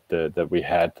experts that we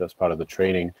had as part of the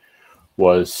training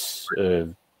was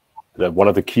that one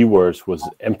of the keywords was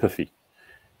empathy.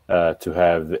 To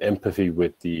have the empathy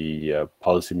with the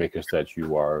policymakers that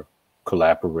you are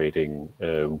collaborating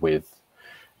with,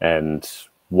 and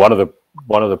one of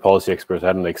the policy experts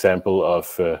had an example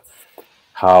of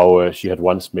how she had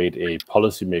once made a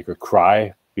policymaker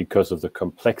cry because of the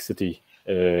complexity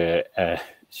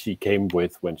she came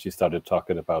with when she started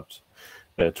talking about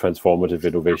transformative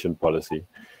innovation policy.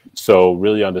 So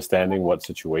really understanding what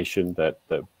situation that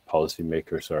the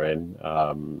policymakers are in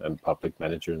and public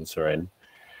managers are in,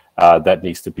 that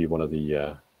needs to be one of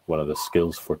the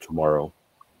skills for tomorrow.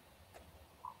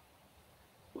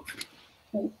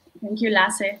 Thank you,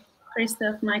 Lasse.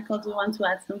 Christoph, Michael, do you want to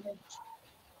add something?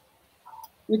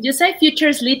 Would you say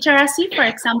futures literacy, for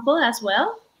example, as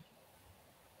well?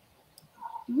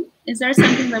 Is there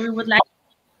something that we would like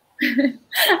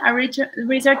our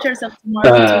researchers of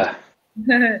tomorrow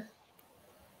to?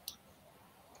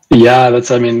 Yeah,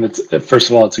 that's. I mean, first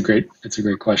of all, it's a great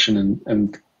question,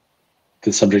 and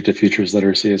the subject of futures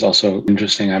literacy is also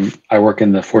interesting. I work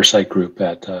in the foresight group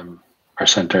at our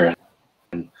center,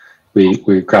 and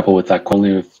we grapple with that, not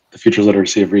only with the future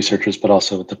literacy of researchers, but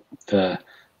also with the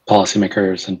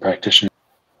policymakers and practitioners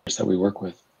that we work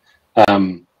with.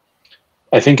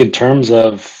 I think in terms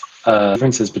of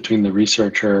differences between the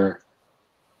researcher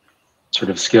sort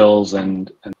of skills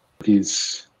and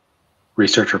these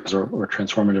researcher or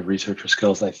transformative researcher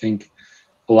skills, I think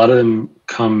a lot of them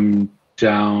come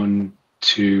down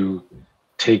to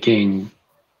taking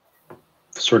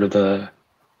sort of the,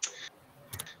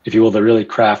 if you will, the really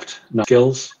craft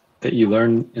skills that you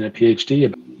learn in a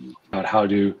PhD about how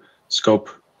to scope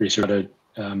research,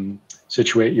 how to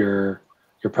situate your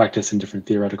practice in different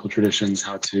theoretical traditions,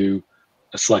 how to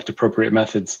select appropriate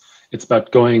methods. It's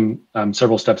about going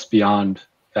several steps beyond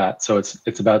that. So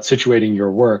it's about situating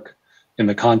your work in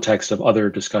the context of other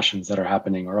discussions that are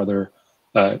happening or other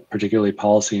particularly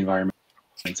policy environments.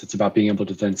 It's about being able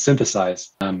to then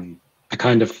synthesize the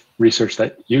kind of research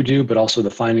that you do, but also the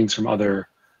findings from other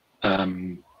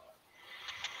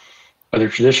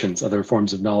traditions, other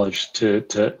forms of knowledge to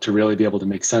really be able to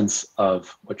make sense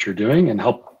of what you're doing and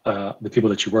help the people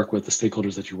that you work with, the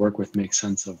stakeholders that you work with, make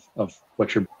sense of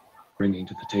what you're bringing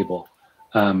to the table,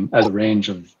 as a range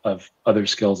of other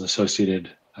skills associated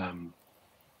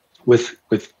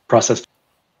with process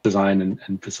design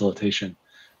and facilitation.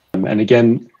 And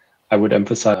again, I would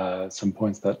emphasize some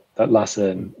points that Lasse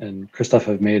and Christoph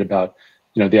have made about,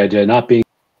 the idea not being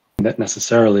that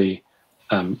necessarily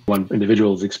one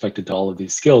individual is expected to all of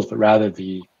these skills, but rather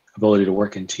the ability to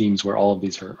work in teams where all of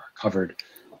these are covered.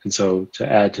 And so to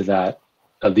add to that,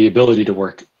 the ability to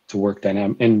work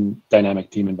in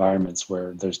dynamic team environments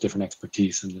where there's different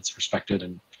expertise and it's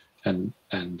respected and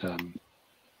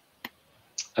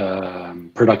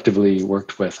productively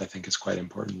worked with, I think is quite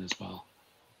important as well.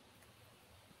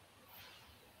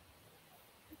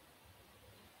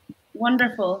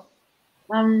 Wonderful.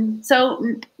 So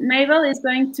Mabel is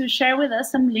going to share with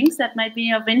us some links that might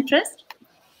be of interest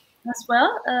as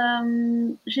well.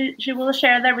 She will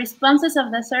share the responses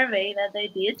of the survey that they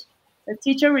did, the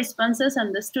teacher responses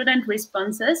and the student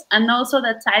responses, and also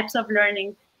the types of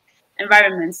learning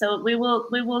environments. So we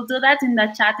will do that in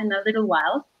the chat in a little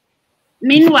while.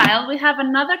 Meanwhile, we have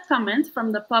another comment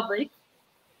from the public.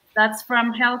 That's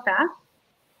from Helka.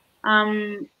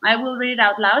 I will read it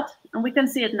out loud, and we can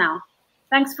see it now.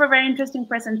 Thanks for very interesting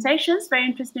presentations, very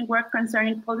interesting work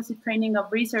concerning policy training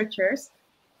of researchers.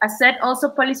 As said, also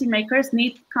policymakers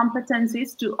need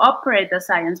competencies to operate the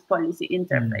science-policy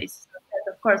interface.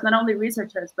 Of course, not only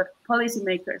researchers, but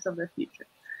policymakers of the future.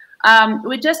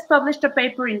 We just published a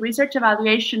paper in Research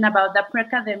Evaluation about the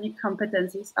pre-academic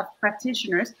competencies of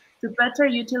practitioners to better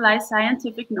utilize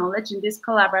scientific knowledge in these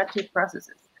collaborative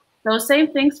processes. Those same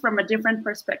things from a different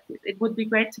perspective. It would be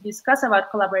great to discuss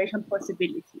about collaboration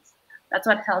possibilities. That's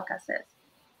what Helka says.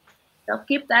 So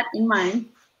keep that in mind.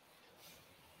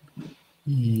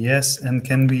 Yes, and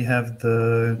can we have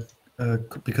the,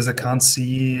 because I can't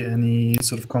see any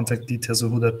sort of contact details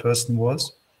of who that person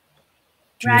was.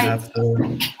 Do you have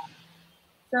the...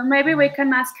 So maybe we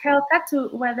can ask Helka to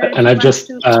whether. And I've just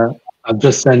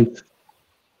sent.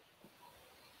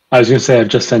 I was going to say I've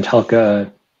just sent Helka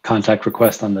a contact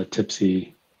request on the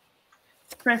TIPSY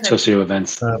socio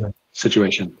events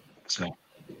situation. So.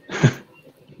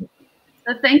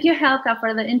 So thank you, Helka,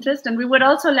 for the interest, and we would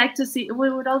also like to see.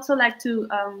 We would also like to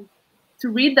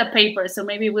read the paper. So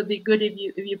maybe it would be good if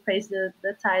you paste the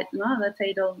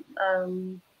title,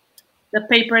 the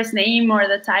paper's name or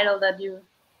the title that you.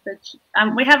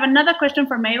 We have another question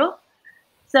for Mabel.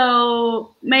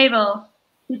 So Mabel,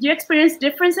 did you experience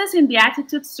differences in the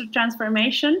attitudes to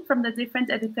transformation from the different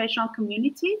educational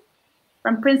community,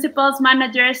 from principals,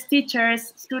 managers,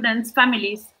 teachers, students,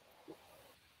 families?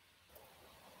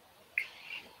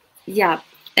 Yeah,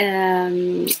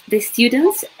 the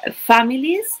students,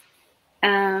 families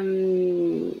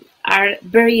are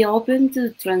very open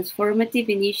to transformative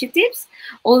initiatives.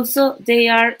 Also, they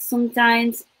are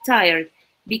sometimes tired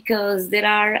because there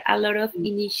are a lot of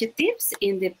initiatives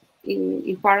in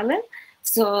parallel.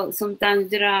 So sometimes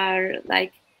there are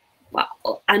like,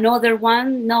 well, another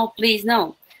one, no, please,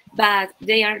 no. But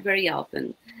they are very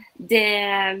open.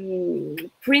 The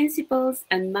principals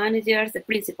and managers, the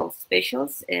principal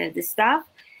specials, the staff,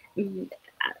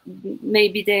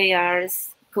 maybe they are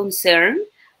concern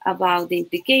about the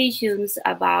implications,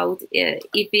 about if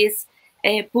it's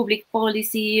a public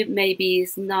policy, maybe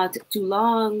it's not too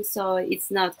long, so it's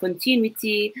not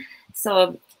continuity.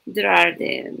 So there are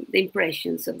the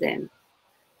impressions of them.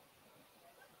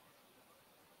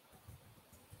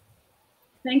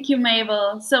 Thank you,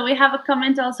 Mabel. So we have a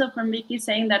comment also from Vicky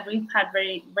saying that we've had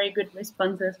very, very good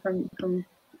responses from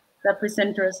the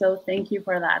presenter. So thank you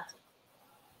for that.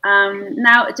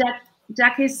 Now,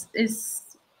 Jack is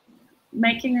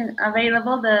making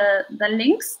available the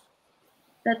links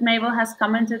that Mabel has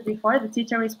commented before, the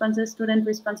teacher responses, student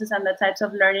responses, and the types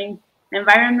of learning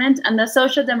environment, and the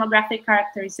social demographic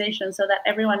characterization, so that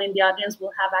everyone in the audience will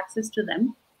have access to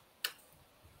them.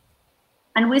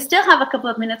 And we still have a couple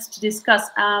of minutes to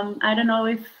discuss. I don't know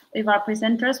if our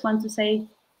presenters want to say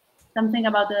something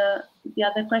about the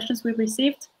other questions we've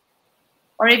received,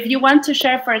 or if you want to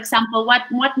share, for example,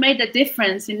 what made a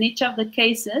difference in each of the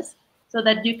cases, so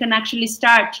that you can actually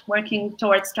start working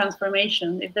towards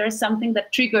transformation. If there's something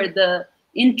that triggered the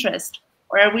interest,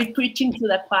 or are we preaching to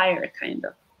the choir, kind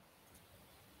of?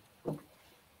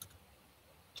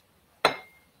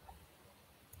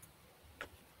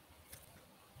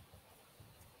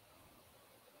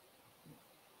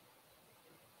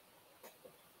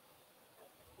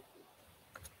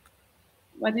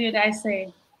 What do you guys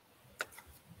say?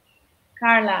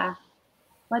 Carla,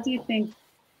 what do you think?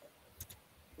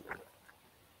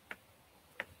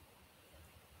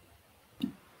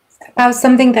 About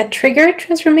something that triggered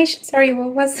transformation? Sorry,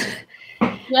 what was?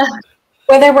 Yeah.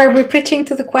 Whether we're preaching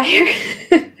to the choir?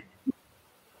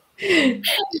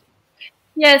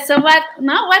 Yeah. So what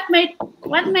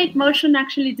made motion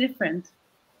actually different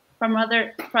from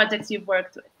other projects you've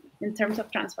worked with in terms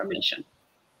of transformation?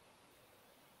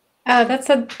 That's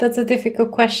a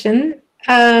difficult question.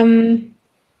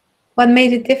 What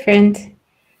made it different?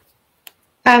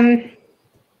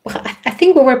 I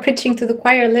think we were preaching to the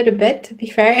choir a little bit, to be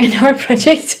fair, in our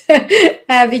project,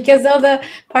 because all the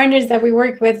partners that we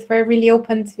work with were really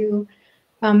open to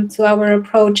our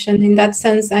approach, and in that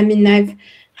sense, I mean, I've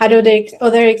had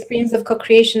other experience of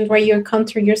co-creation where you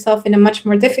encounter yourself in a much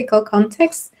more difficult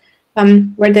context,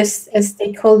 where there's a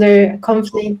stakeholder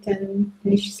conflict and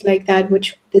issues like that,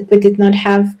 which we did not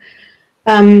have.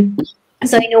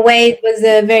 So in a way, it was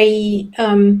a very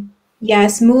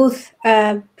smooth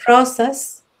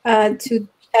process to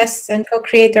test and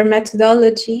co-create our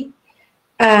methodology.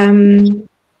 I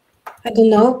don't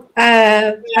know.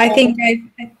 I think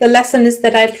the lesson is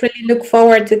that I really look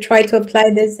forward to try to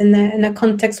apply this in a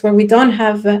context where we don't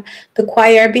have the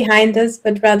choir behind us,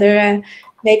 but rather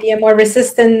maybe a more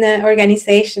resistant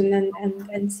organization,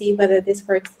 and see whether this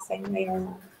works the same way or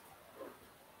not.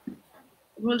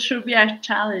 Will sure be a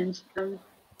challenge.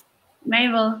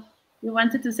 Mabel, you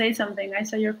wanted to say something. I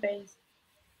saw your face.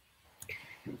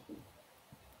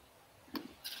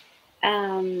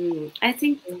 I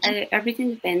think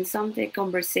everything depends on the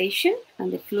conversation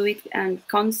and the fluid and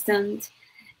constant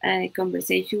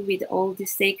conversation with all the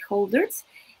stakeholders,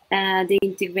 the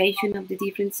integration of the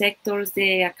different sectors,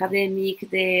 the academic,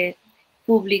 the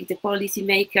public, the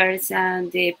policymakers,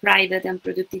 and the private and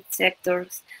productive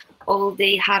sectors. All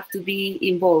they have to be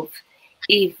involved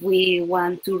if we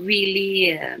want to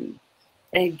really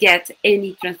get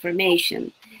any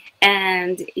transformation.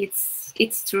 And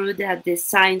it's true that the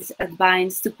science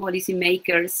advice to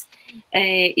policymakers,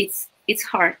 it's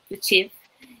hard to achieve,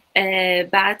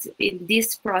 but in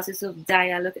this process of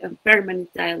dialogue and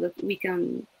permanent dialogue, we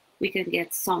can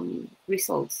get some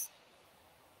results.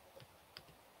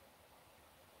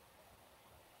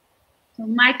 So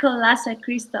Michael, Lasse,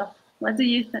 Christoph, what do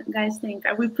you guys think?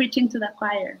 Are we preaching to the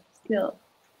choir still,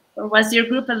 or was your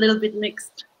group a little bit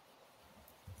mixed?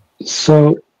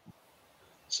 So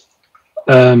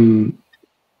I'll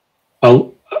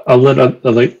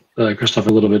let Christoph a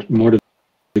little bit more to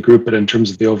the group, but in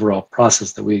terms of the overall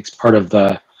process that we part of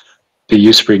the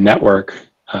USPRI network,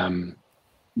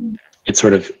 it's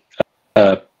sort of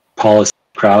a policy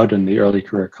crowd, and the early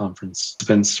career conference has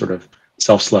been sort of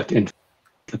self-select into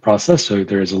the process. So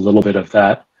there is a little bit of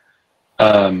that.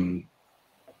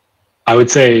 I would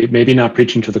say maybe not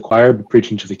preaching to the choir, but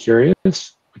preaching to the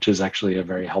curious, which is actually a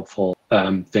very helpful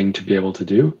thing to be able to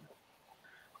do.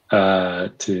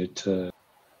 To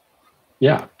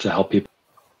help people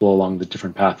along the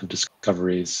different path of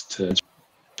discoveries to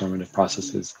transformative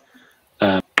processes.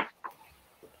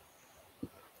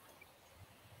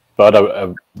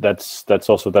 But that's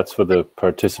for the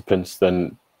participants.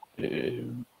 Then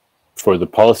for the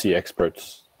policy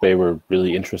experts, they were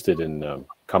really interested in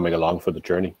coming along for the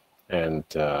journey, and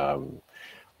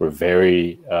we're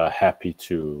very happy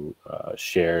to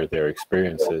share their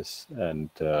experiences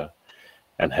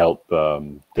and help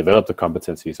develop the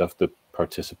competencies of the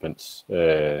participants.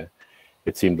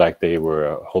 It seemed like they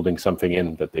were holding something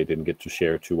in that they didn't get to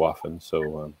share too often.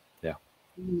 So yeah.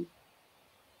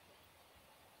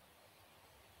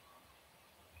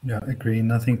 Yeah, I agree.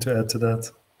 Nothing to add to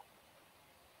that.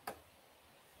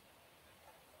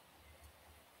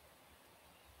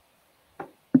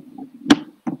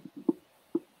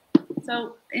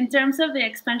 So in terms of the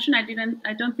expansion,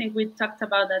 I don't think we talked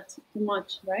about that too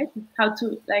much, right? How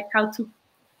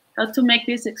to make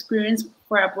this experience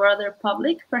for a broader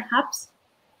public, perhaps.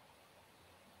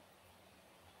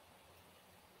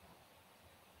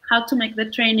 How to make the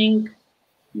training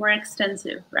more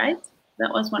extensive, right?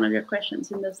 That was one of your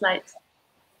questions in the slides.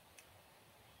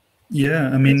 Yeah,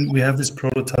 I mean, we have this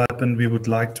prototype, and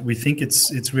we think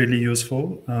it's really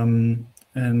useful.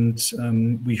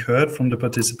 And we heard from the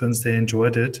participants they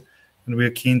enjoyed it, and we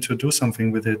are keen to do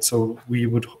something with it. So we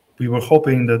were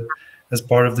hoping that as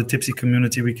part of the Tipsy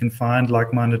community, we can find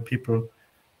like-minded people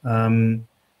and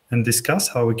discuss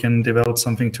how we can develop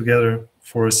something together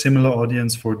for a similar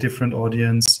audience, for a different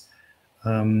audience.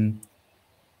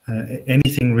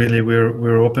 Anything really,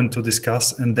 we're open to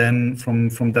discuss, and then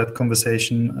from that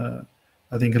conversation,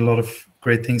 I think a lot of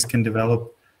great things can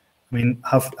develop. I mean,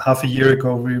 half a year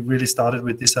ago, we really started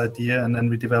with this idea, and then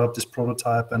we developed this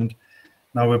prototype, and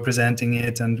now we're presenting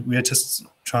it, and we're just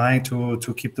trying to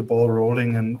keep the ball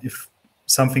rolling. And if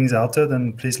something's out there,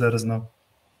 then please let us know.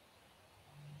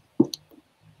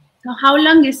 So how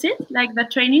long is it, like the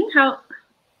training?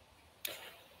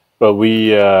 Well, we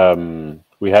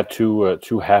had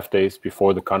two half days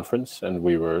before the conference, and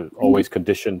we were always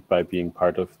conditioned by being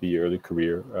part of the early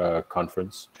career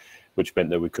conference, which meant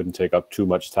that we couldn't take up too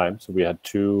much time. So we had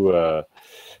two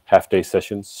half-day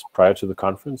sessions prior to the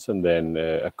conference, and then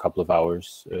a couple of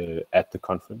hours at the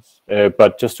conference.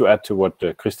 But just to add to what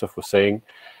Christoph was saying,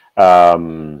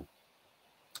 again,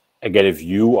 if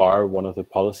you are one of the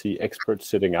policy experts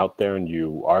sitting out there and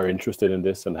you are interested in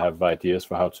this and have ideas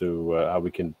for how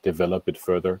we can develop it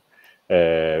further,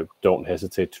 don't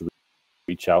hesitate to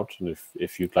reach out. And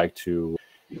if you'd like to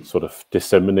sort of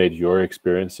disseminate your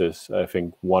experiences, I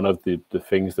think one of the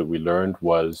things that we learned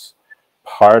was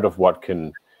part of what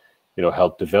can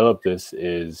help develop this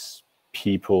is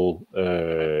people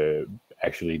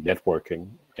actually networking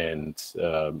and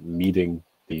meeting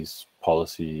these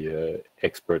policy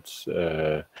experts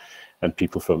and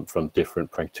people from different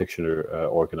practitioner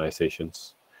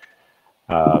organizations.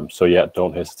 So yeah,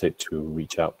 don't hesitate to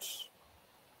reach out.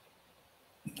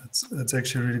 That's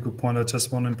actually a really good point. I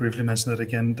just want to briefly mention that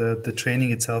again. The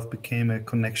training itself became a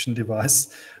connection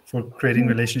device for creating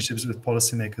relationships with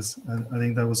policymakers. I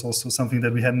think that was also something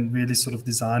that we hadn't really sort of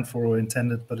designed for or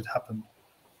intended, but it happened.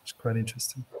 It's quite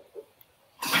interesting.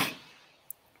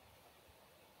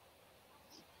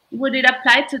 Would it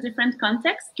apply to different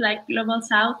contexts, like Global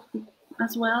South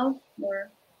as well, or?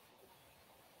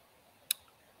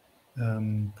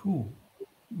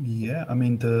 Yeah, I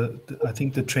mean, I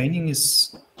think the training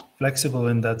is flexible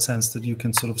in that sense that you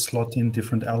can sort of slot in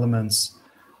different elements,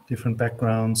 different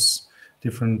backgrounds,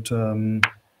 different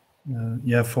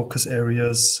focus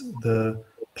areas. The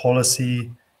policy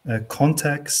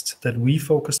context that we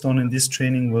focused on in this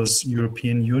training was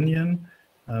European Union.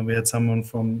 We had someone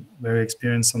from very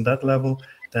experienced on that level.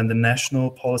 Then the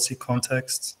national policy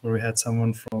context, where we had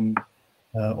someone from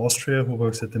Austria who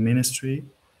works at the ministry.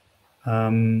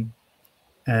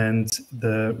 And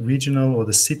the regional or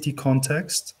the city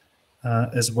context,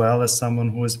 as well as someone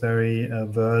who is very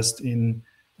versed in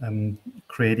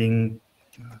creating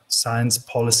science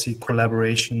policy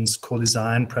collaborations,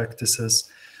 co-design practices.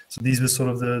 So these were sort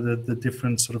of the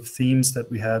different sort of themes that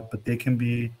we had, but they can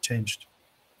be changed.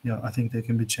 Yeah, I think they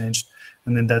can be changed.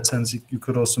 And in that sense, you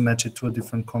could also match it to a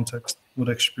different context. It would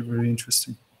actually be very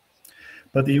interesting.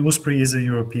 But the EUSPRI is a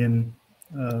European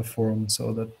forum,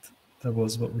 so that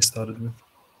was what we started with.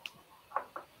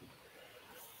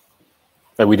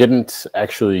 And we didn't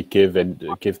actually give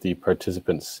the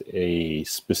participants a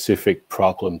specific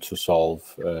problem to solve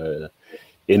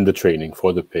in the training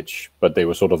for the pitch, but they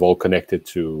were sort of all connected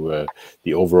to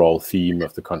the overall theme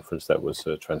of the conference, that was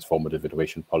transformative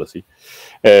innovation policy.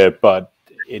 But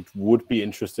it would be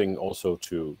interesting also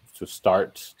to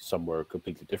start somewhere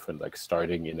completely different, like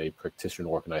starting in a practitioner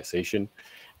organization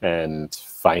and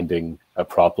finding a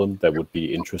problem that would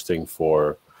be interesting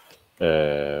for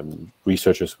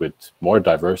researchers with more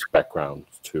diverse backgrounds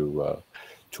to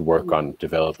work on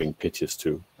developing pitches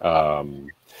to.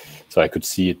 So I could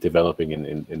see it developing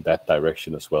in that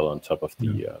direction as well, on top of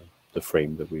the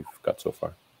frame that we've got so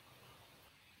far.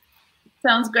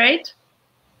 Sounds great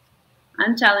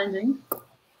and challenging.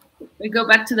 We go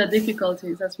back to the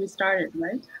difficulties as we started,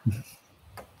 right?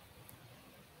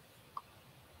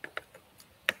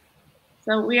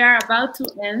 So we are about to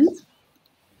end,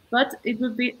 but it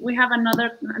would be, we have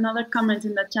another comment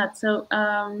in the chat. So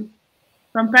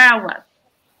from Parawat,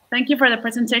 thank you for the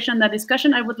presentation and the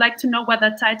discussion. I would like to know what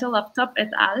the title of Top et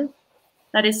al.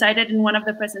 That is cited in one of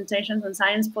the presentations on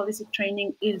science policy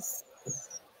training is.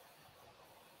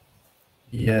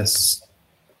 Yes,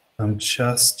 I'm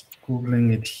just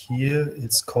Googling it here.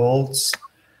 It's called, so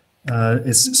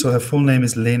her full name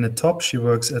is Lene Top. She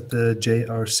works at the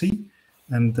JRC,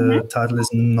 and the title is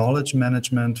Knowledge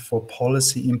Management for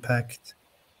Policy Impact,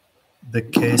 the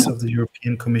Case of the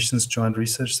European Commission's Joint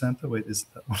Research Center. Wait, is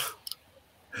that one?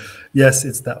 Yes,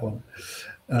 it's that one.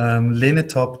 Lene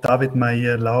Top, David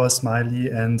Mayer, Laura Smiley,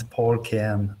 and Paul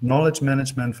Cairn. Knowledge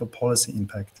Management for Policy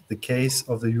Impact, the Case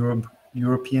of the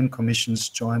European Commission's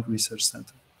Joint Research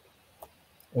Center.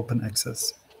 Open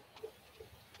access.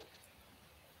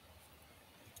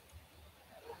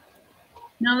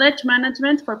 Knowledge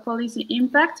Management for Policy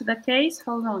Impact, the case,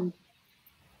 hold on.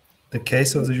 The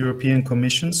Case of the European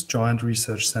Commission's Joint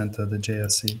Research Center, the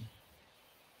JRC.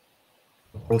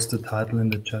 I'll post the title in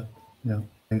the chat. Yeah,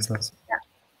 thanks, Les. Yeah.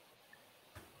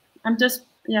 I'm just,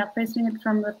 pasting it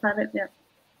from the private,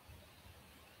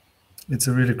 It's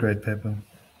a really great paper.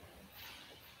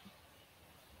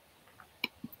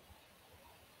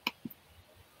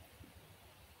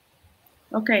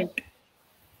 Okay.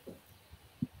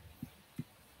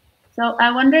 So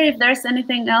I wonder if there's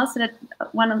anything else that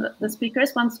one of the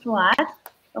speakers wants to add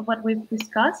of what we've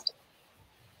discussed.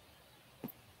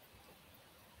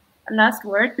 Last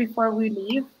word before we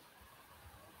leave.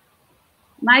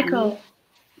 Michael,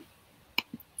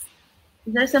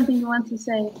 is there something you want to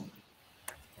say?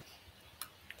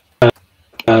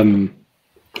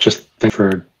 Just thank you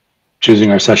for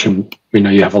choosing our session. We know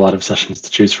you have a lot of sessions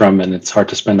to choose from, and it's hard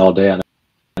to spend all day on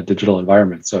a digital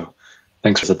environment. So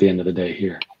thanks at the end of the day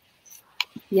here.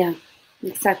 Yeah,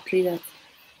 exactly that.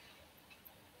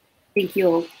 Thank you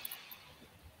all.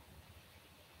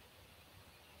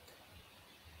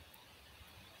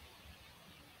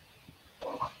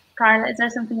 Carla, is there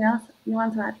something else you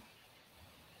want to add?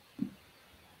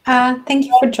 Thank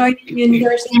you for joining in.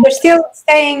 You're still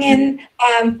staying in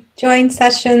join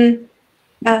session.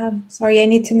 Sorry, I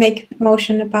need to make a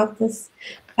motion about this.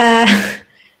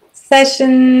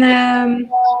 Session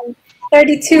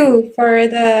 32 for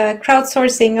the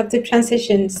crowdsourcing of the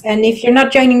transitions. And if you're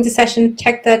not joining the session,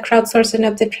 check the crowdsourcing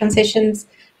of the transitions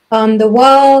on the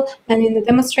wall and in the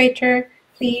demonstrator,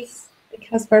 please,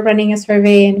 because we're running a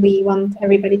survey and we want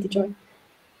everybody to join.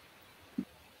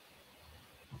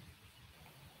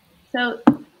 So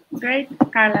great,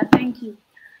 Carla, thank you.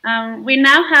 We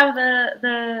now have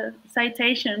the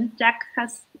citation. Jack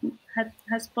has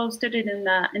posted it in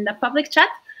the public chat.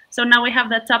 So now we have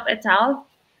the Top et al.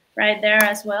 Right there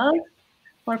as well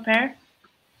for pair.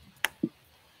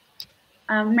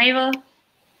 Mabel,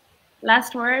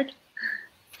 last word.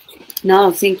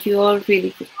 No, thank you all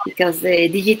really, because the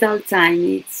digital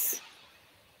time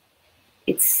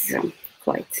it's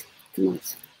quite too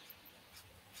much.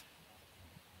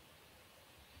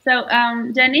 So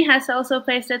Jenny has also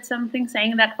pasted something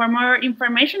saying that for more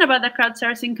information about the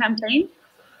crowdsourcing campaign,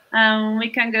 we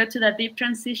can go to the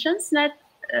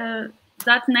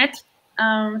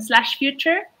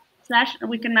deeptransitions.net/future/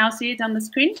 we can now see it on the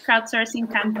screen, crowdsourcing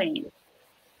campaign.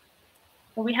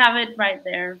 So we have it right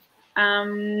there.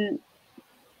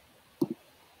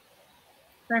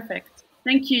 Perfect.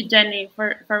 Thank you, Jenny,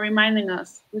 for reminding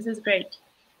us. This is great.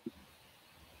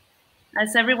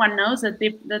 As everyone knows,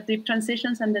 the Deep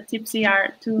Transitions and the TIPSI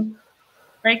are two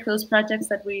very close projects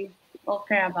that we all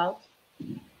care about.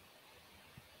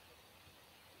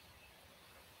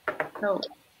 So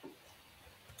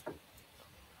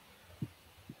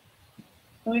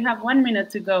we have 1 minute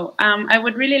to go. I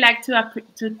would really like to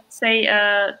say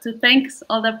to thanks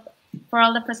for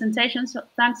all the presentations. So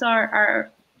thanks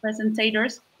our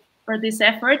presentators for this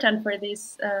effort and for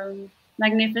this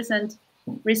magnificent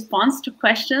response to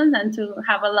questions, and to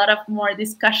have a lot of more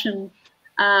discussion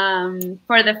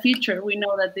for the future. We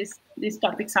know that these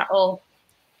topics are all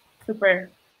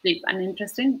super deep and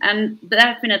interesting, and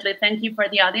definitely thank you for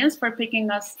the audience for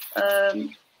picking us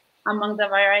among the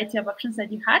variety of options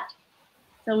that you had.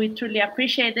 So we truly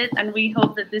appreciate it, and we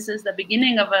hope that this is the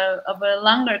beginning of a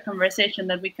longer conversation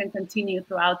that we can continue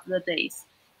throughout the days.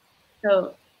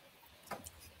 So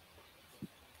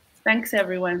thanks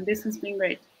everyone, this has been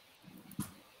great.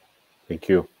 Thank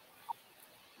you.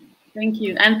 Thank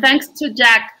you. And thanks to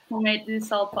Jack, who made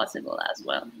this all possible as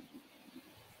well.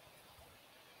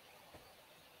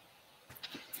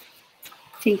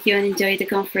 Thank you and enjoy the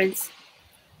conference.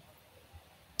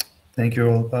 Thank you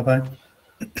all. Bye-bye.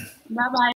 Bye-bye.